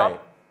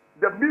that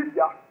the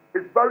media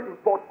is very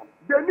important.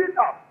 They need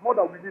us more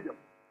than we need them.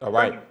 All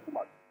right. Thank you so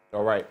much.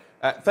 All right.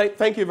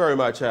 Thank you very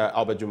much,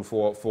 Albert Jum,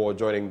 for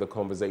joining the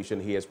conversation.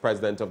 He is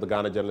president of the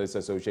Ghana Journalists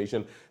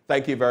Association.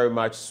 Thank you very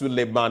much,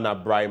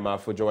 Sulemana Brahima,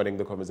 for joining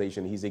the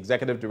conversation. He's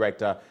executive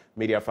director,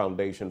 Media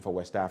Foundation for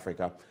West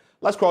Africa.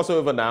 Let's cross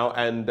over now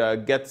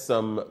and get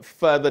some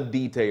further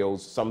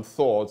details, some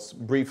thoughts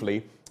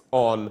briefly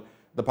on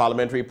the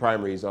parliamentary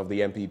primaries of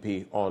the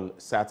NPP on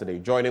Saturday.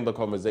 Joining the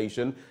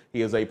conversation,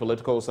 he is a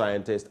political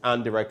scientist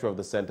and director of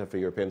the Center for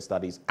European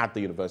Studies at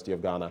the University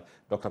of Ghana,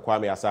 Dr.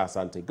 Kwame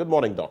Asah-Asante. Good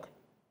morning, Doc.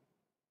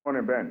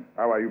 Morning, Ben.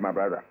 How are you, my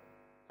brother?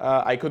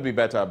 I could be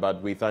better,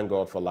 but we thank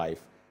God for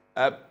life.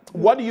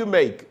 What do you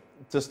make,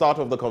 to start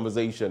off the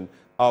conversation,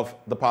 of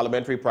the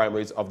parliamentary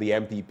primaries of the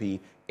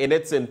NPP in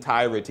its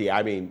entirety?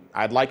 I mean,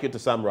 I'd like you to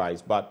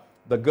summarize, but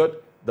the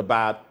good, the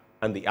bad,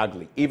 and the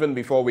ugly, even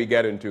before we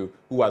get into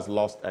who has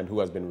lost and who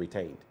has been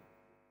retained.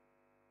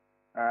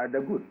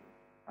 The good.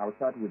 I'll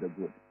start with the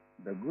good.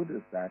 The good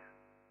is that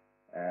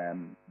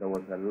there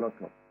was a lot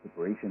of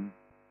preparation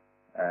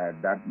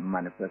that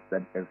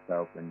manifested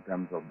itself in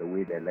terms of the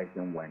way the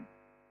election went,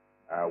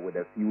 with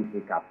a few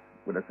hiccups,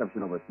 with the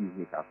exception of a few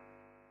hiccups.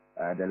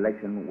 The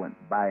election went,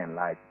 by and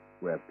large,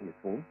 were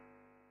peaceful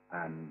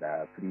and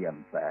free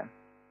and fair.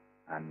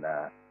 And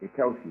it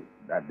tells you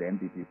that the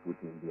NPP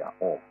put in their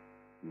all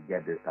to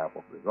get this type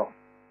of result.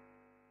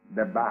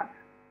 The bad,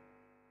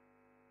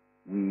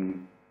 we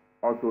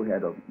also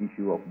heard of the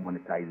issue of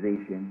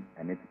monetization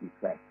and its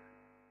effects,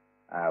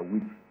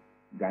 which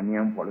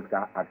Ghanaian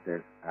political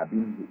actors have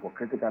been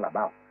hypocritical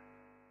about.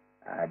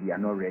 They are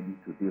not ready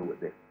to deal with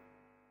this.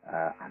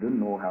 I don't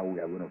know how we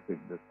are going to fix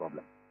this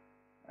problem,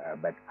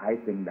 but I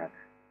think that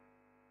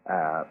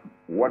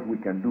what we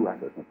can do as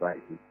a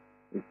society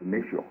is to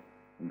make sure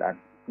that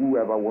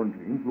whoever wants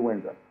to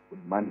influence us with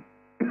money,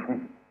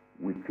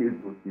 we chase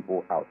those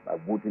people out by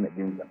voting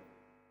against them.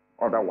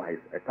 Otherwise,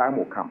 a time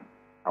will come,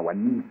 our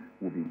needs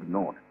will be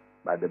ignored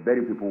by the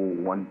very people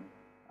who want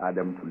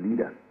them to lead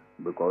us.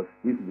 Because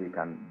if they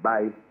can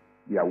buy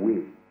their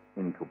way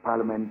into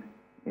parliament,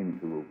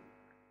 into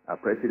a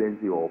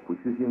presidency or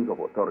positions of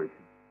authority,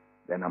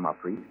 then I'm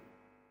afraid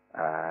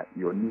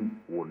your needs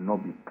will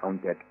not be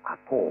counted at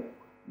all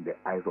in the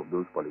eyes of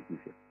those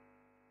politicians.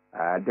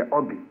 The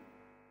ugly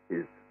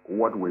is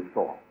what we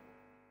saw,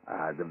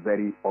 the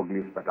very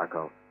ugly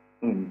spectacle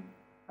in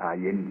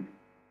Yendi,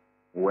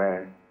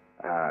 where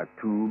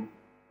two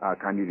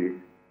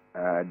candidates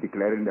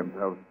declaring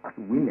themselves as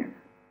winners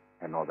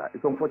and all that.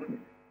 It's unfortunate.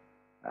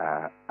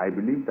 I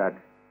believe that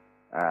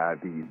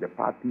the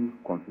party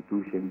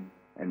constitution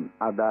and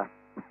other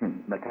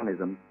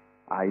mechanisms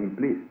are in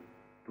place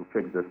to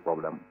fix this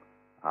problem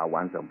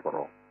once and for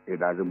all. It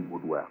doesn't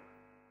bode well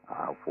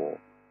for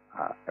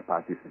a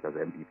party such as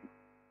NPP.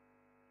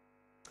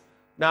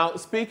 Now,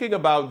 speaking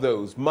about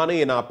those,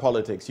 money in our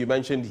politics, you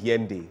mentioned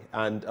Yendi,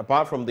 and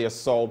apart from the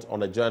assault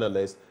on a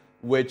journalist,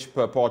 which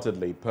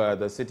purportedly, per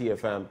the City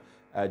FM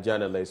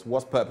journalist,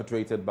 was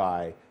perpetrated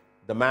by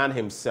the man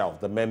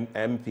himself, the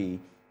MP,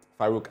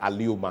 Farouk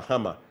Aliyu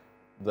Mahama.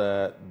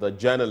 The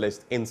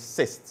journalist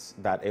insists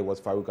that it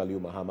was Farouk Aliyu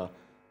Mahama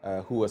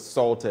who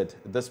assaulted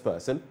this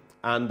person,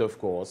 and of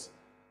course,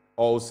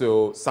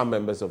 also some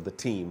members of the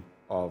team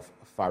of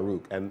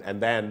Farouk.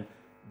 And then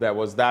there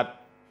was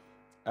that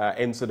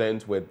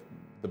incident with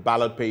the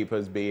ballot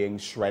papers being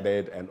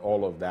shredded and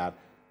all of that.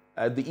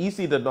 The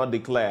EC did not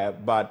declare,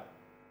 but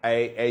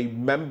a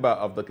member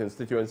of the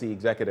constituency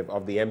executive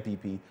of the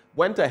NPP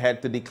went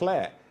ahead to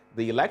declare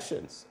the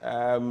elections.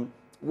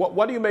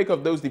 What do you make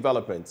of those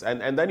developments?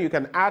 And then you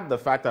can add the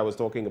fact I was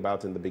talking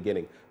about in the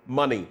beginning,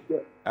 money,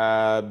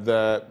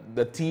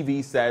 the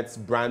TV sets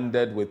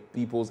branded with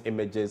people's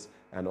images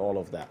and all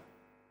of that.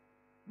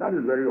 That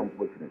is very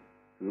unfortunate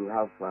to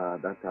have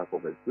that type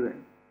of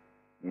experience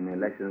in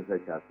elections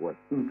such as what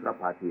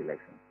intra-party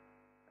elections,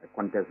 a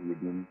contest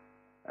within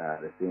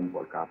the same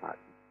political party,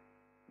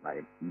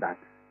 like that.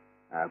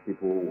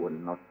 People will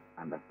not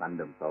understand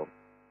themselves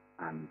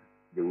and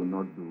they will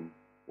not do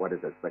what is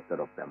expected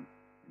of them.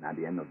 And at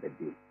the end of the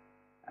day,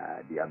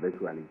 they are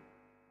virtually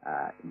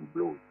in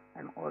blows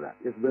and all that.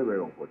 It's very,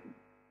 very unfortunate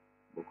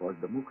because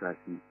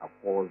democracy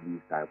abhors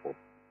these type of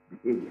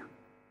behavior.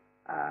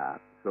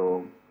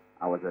 So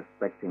I was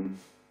expecting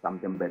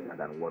something better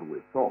than what we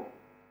saw.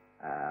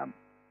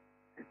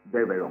 It's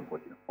very, very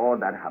unfortunate. All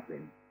that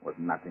happened was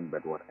nothing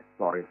but what a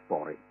sorry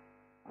story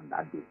on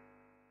that day.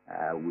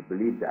 We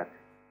believe that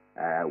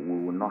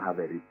we will not have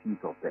a repeat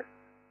of this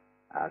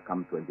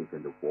come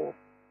 2024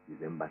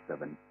 December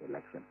 7th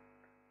election.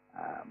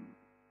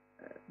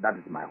 That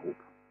is my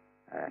hope.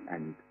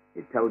 And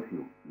it tells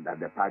you that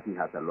the party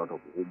has a lot of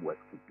homework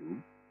to do,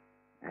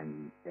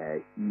 and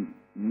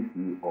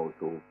EC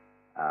also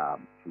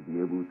should be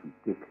able to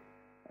take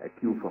a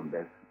cue from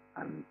this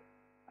and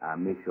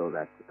make sure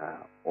that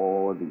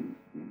all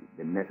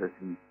the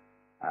necessary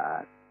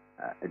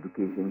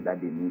education that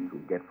they need to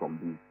get from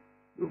this,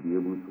 they'll be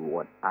able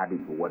to add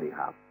it to what they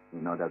have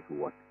in order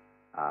to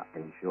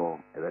ensure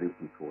a very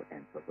peaceful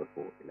and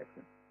successful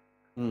election.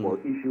 For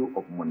issue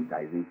of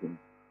monetization,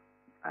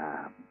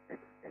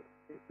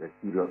 it's a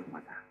serious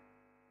matter.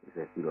 It's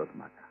a serious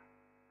matter.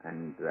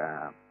 And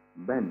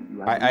Ben, you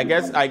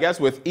have I guess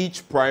with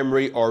each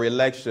primary or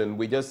election,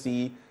 we just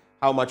see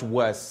how much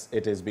worse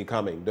it is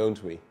becoming,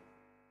 don't we?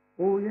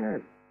 Oh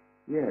yes,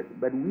 yes.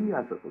 But we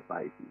as a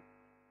society,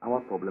 our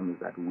problem is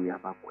that we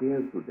have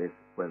acquired to this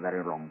for a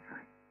very long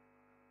time.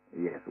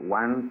 Yes,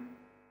 once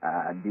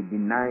they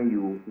deny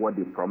you what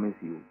they promise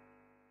you,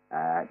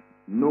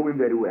 knowing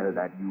very well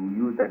that you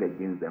use that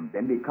against them,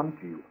 then they come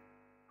to you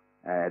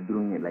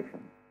during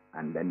elections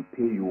and then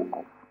pay you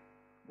off.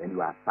 Then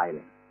you are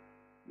silent.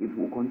 If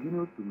we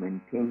continue to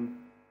maintain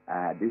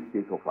this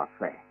state of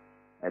affair,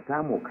 a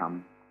time will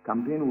come,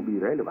 campaign will be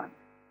relevant.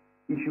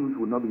 Issues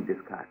will not be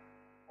discussed.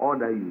 All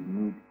that you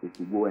need is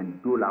to go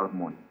and dole out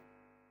money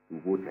to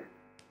voters,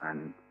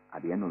 and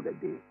at the end of the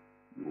day,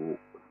 you will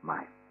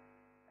smile.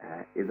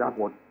 Is that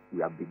what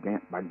we have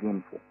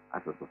bargained for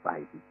as a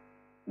society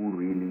who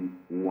really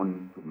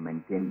want to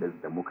maintain this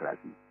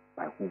democracy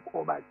by hook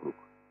or by crook?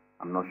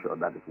 I'm not sure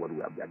that is what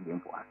we have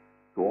bargained for us.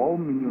 So all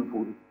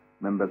meaningful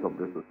members of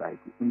the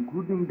society,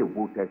 including the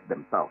voters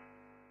themselves,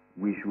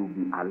 we should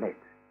be alert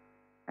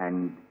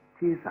and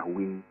chase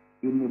away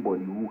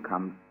anybody who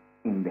comes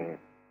in there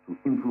to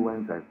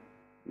influence us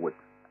with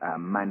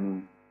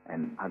money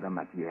and other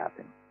material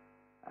things.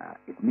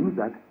 It means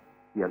that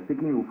he has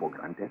taken you for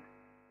granted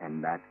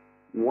and that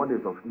what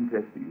is of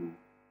interest to you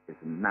is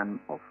none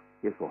of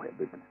his or her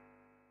business.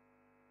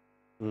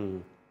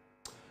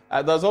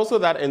 There's also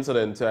that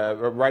incident,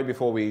 right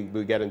before we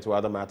get into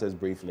other matters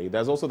briefly,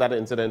 there's also that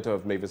incident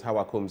of Mavis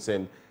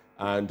Hawakumsin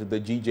and the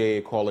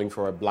GJA calling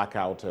for a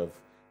blackout of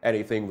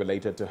anything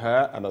related to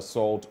her, an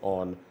assault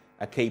on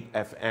a Cape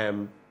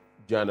FM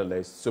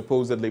journalist,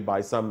 supposedly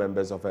by some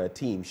members of her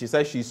team. She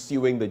says she's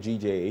suing the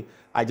GJA.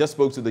 I just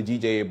spoke to the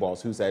GJA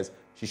boss who says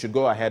she should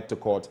go ahead to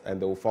court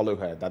and they will follow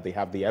her, that they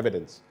have the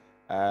evidence.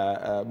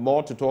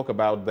 More to talk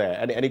about there.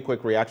 Any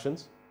quick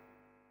reactions?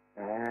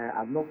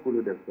 I've not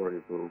followed the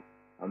story, so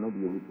I'll not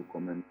be able to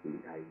comment.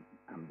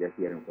 I'm just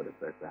hearing for the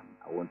first time.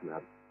 I want to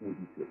have full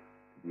details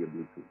to be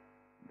able to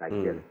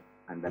digest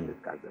and then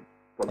discuss them.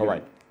 All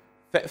right.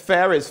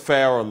 Fair is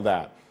fair on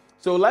that.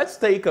 So let's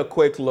take a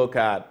quick look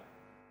at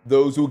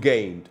those who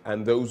gained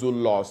and those who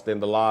lost in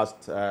the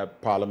last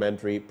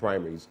parliamentary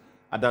primaries.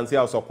 Adansi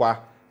Osokwa,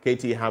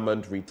 Katie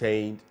Hammond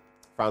retained,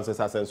 Francis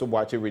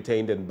Asenso-Boakye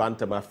retained in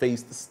Bantama,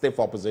 faced stiff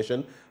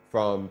opposition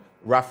from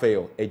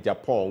Raphael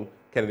Ejapong,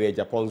 Kennedy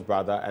Ejapong's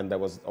brother, and there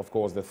was, of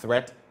course, the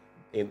threat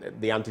in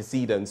the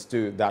antecedents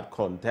to that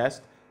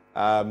contest.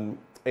 In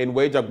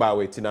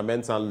Wejagbawe, Tina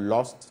Mensah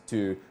lost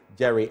to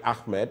Jerry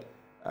Ahmed.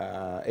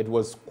 It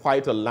was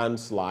quite a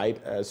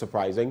landslide,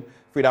 surprising.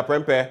 Frida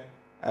Prempeh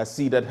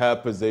ceded her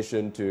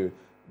position to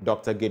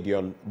Dr.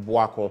 Gideon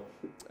Boako.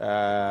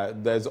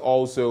 There's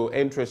also,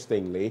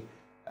 interestingly,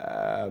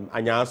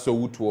 Anya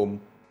Sowutuom,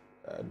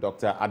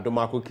 Dr.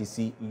 Adomako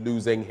Kisi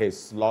losing his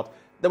slot.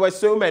 There were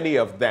so many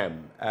of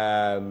them.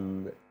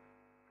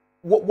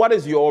 What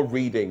is your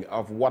reading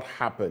of what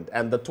happened?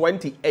 And the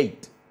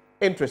 28,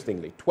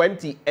 interestingly,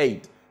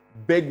 28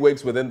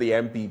 bigwigs within the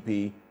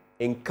NPP,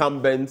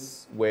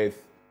 incumbents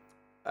with,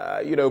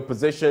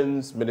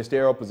 positions,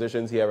 ministerial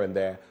positions here and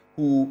there,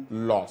 who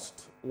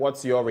lost.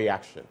 What's your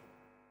reaction?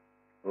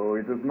 Oh,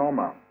 it is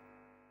normal.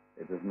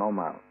 It is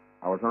normal.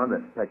 I was not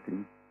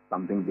expecting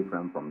something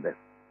different from this.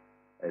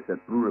 It's a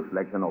true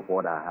reflection of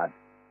what I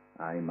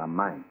had in my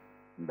mind,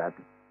 that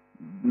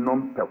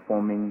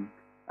non-performing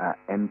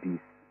MPs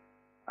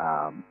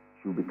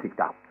should be kicked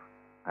out.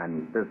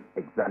 And this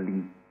is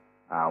exactly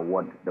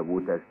what the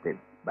voters did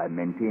by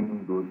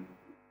maintaining those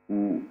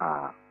who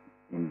are,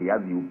 in their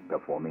view,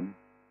 performing,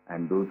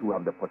 and those who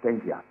have the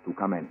potential to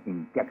come and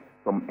inject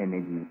some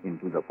energy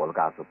into the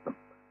political system.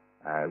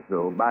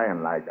 So by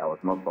and large, I was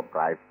not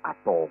surprised at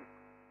all.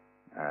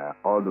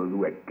 All those who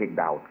were kicked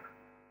out,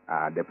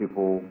 the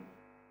people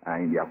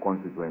in their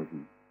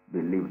constituency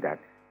believed that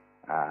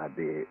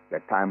the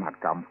time had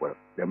come for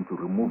them to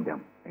remove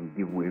them and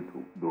give way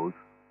to those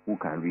who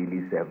can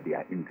really serve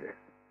their interests.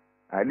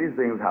 These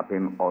things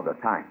happen all the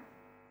time.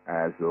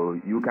 So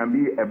you can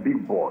be a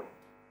big boss.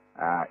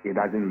 It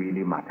doesn't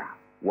really matter.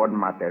 What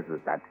matters is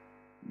that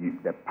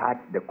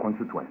the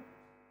constituents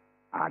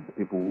are the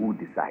people who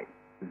decide.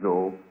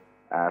 So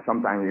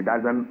sometimes it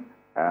doesn't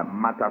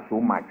matter so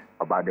much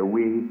about the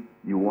way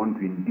you want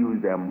to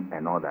induce them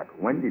and all that.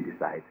 When they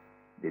decide,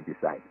 they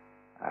decide.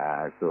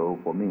 So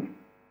for me,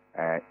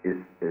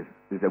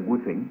 it's a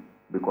good thing,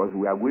 because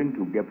we are going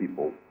to get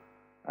people,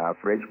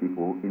 fresh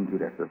people into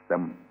the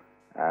system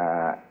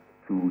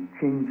to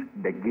change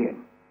the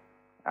game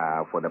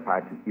for the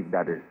party, if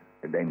that is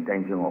the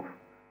intention of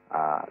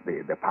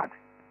the party.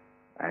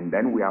 And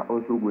then we are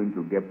also going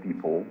to get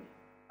people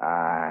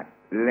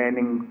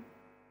learning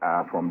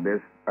from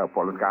this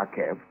political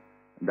curve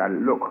that,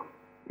 look,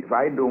 if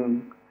I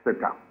don't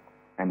sit up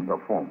and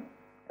perform,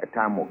 a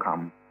time will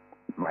come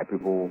my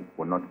people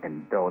will not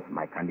endorse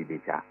my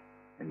candidature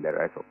and the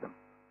rest of them.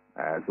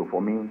 So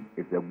for me,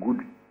 it's a good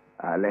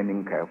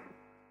learning curve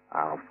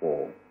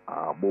for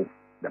both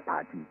the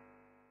party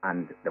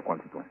and the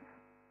constituents.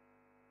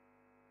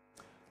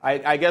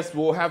 I guess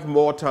we'll have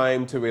more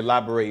time to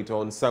elaborate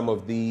on some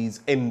of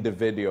these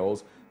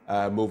individuals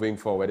moving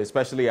forward,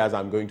 especially as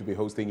I'm going to be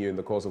hosting you in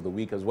the course of the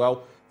week as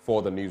well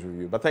for the news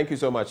review. But thank you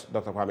so much,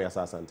 Dr. Kwame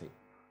Asah-Asante.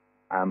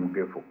 I'm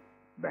grateful,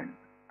 Ben.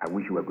 I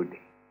wish you a good day.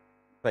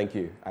 Thank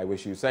you. I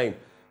wish you the same.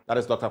 That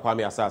is Dr.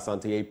 Kwame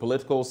Asah-Asante, a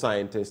political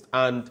scientist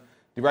and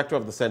director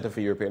of the Center for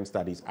European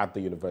Studies at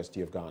the University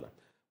of Ghana.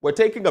 We're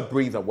taking a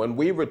breather. When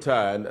we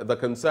return, the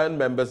concerned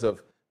members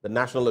of the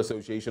National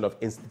Association of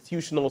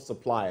Institutional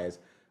Suppliers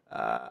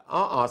are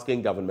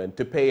asking government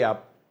to pay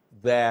up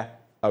their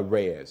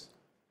arrears.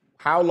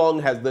 How long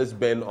has this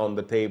been on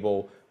the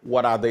table?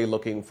 What are they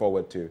looking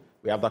forward to?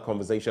 We have that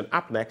conversation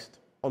up next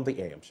on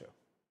The AM Show.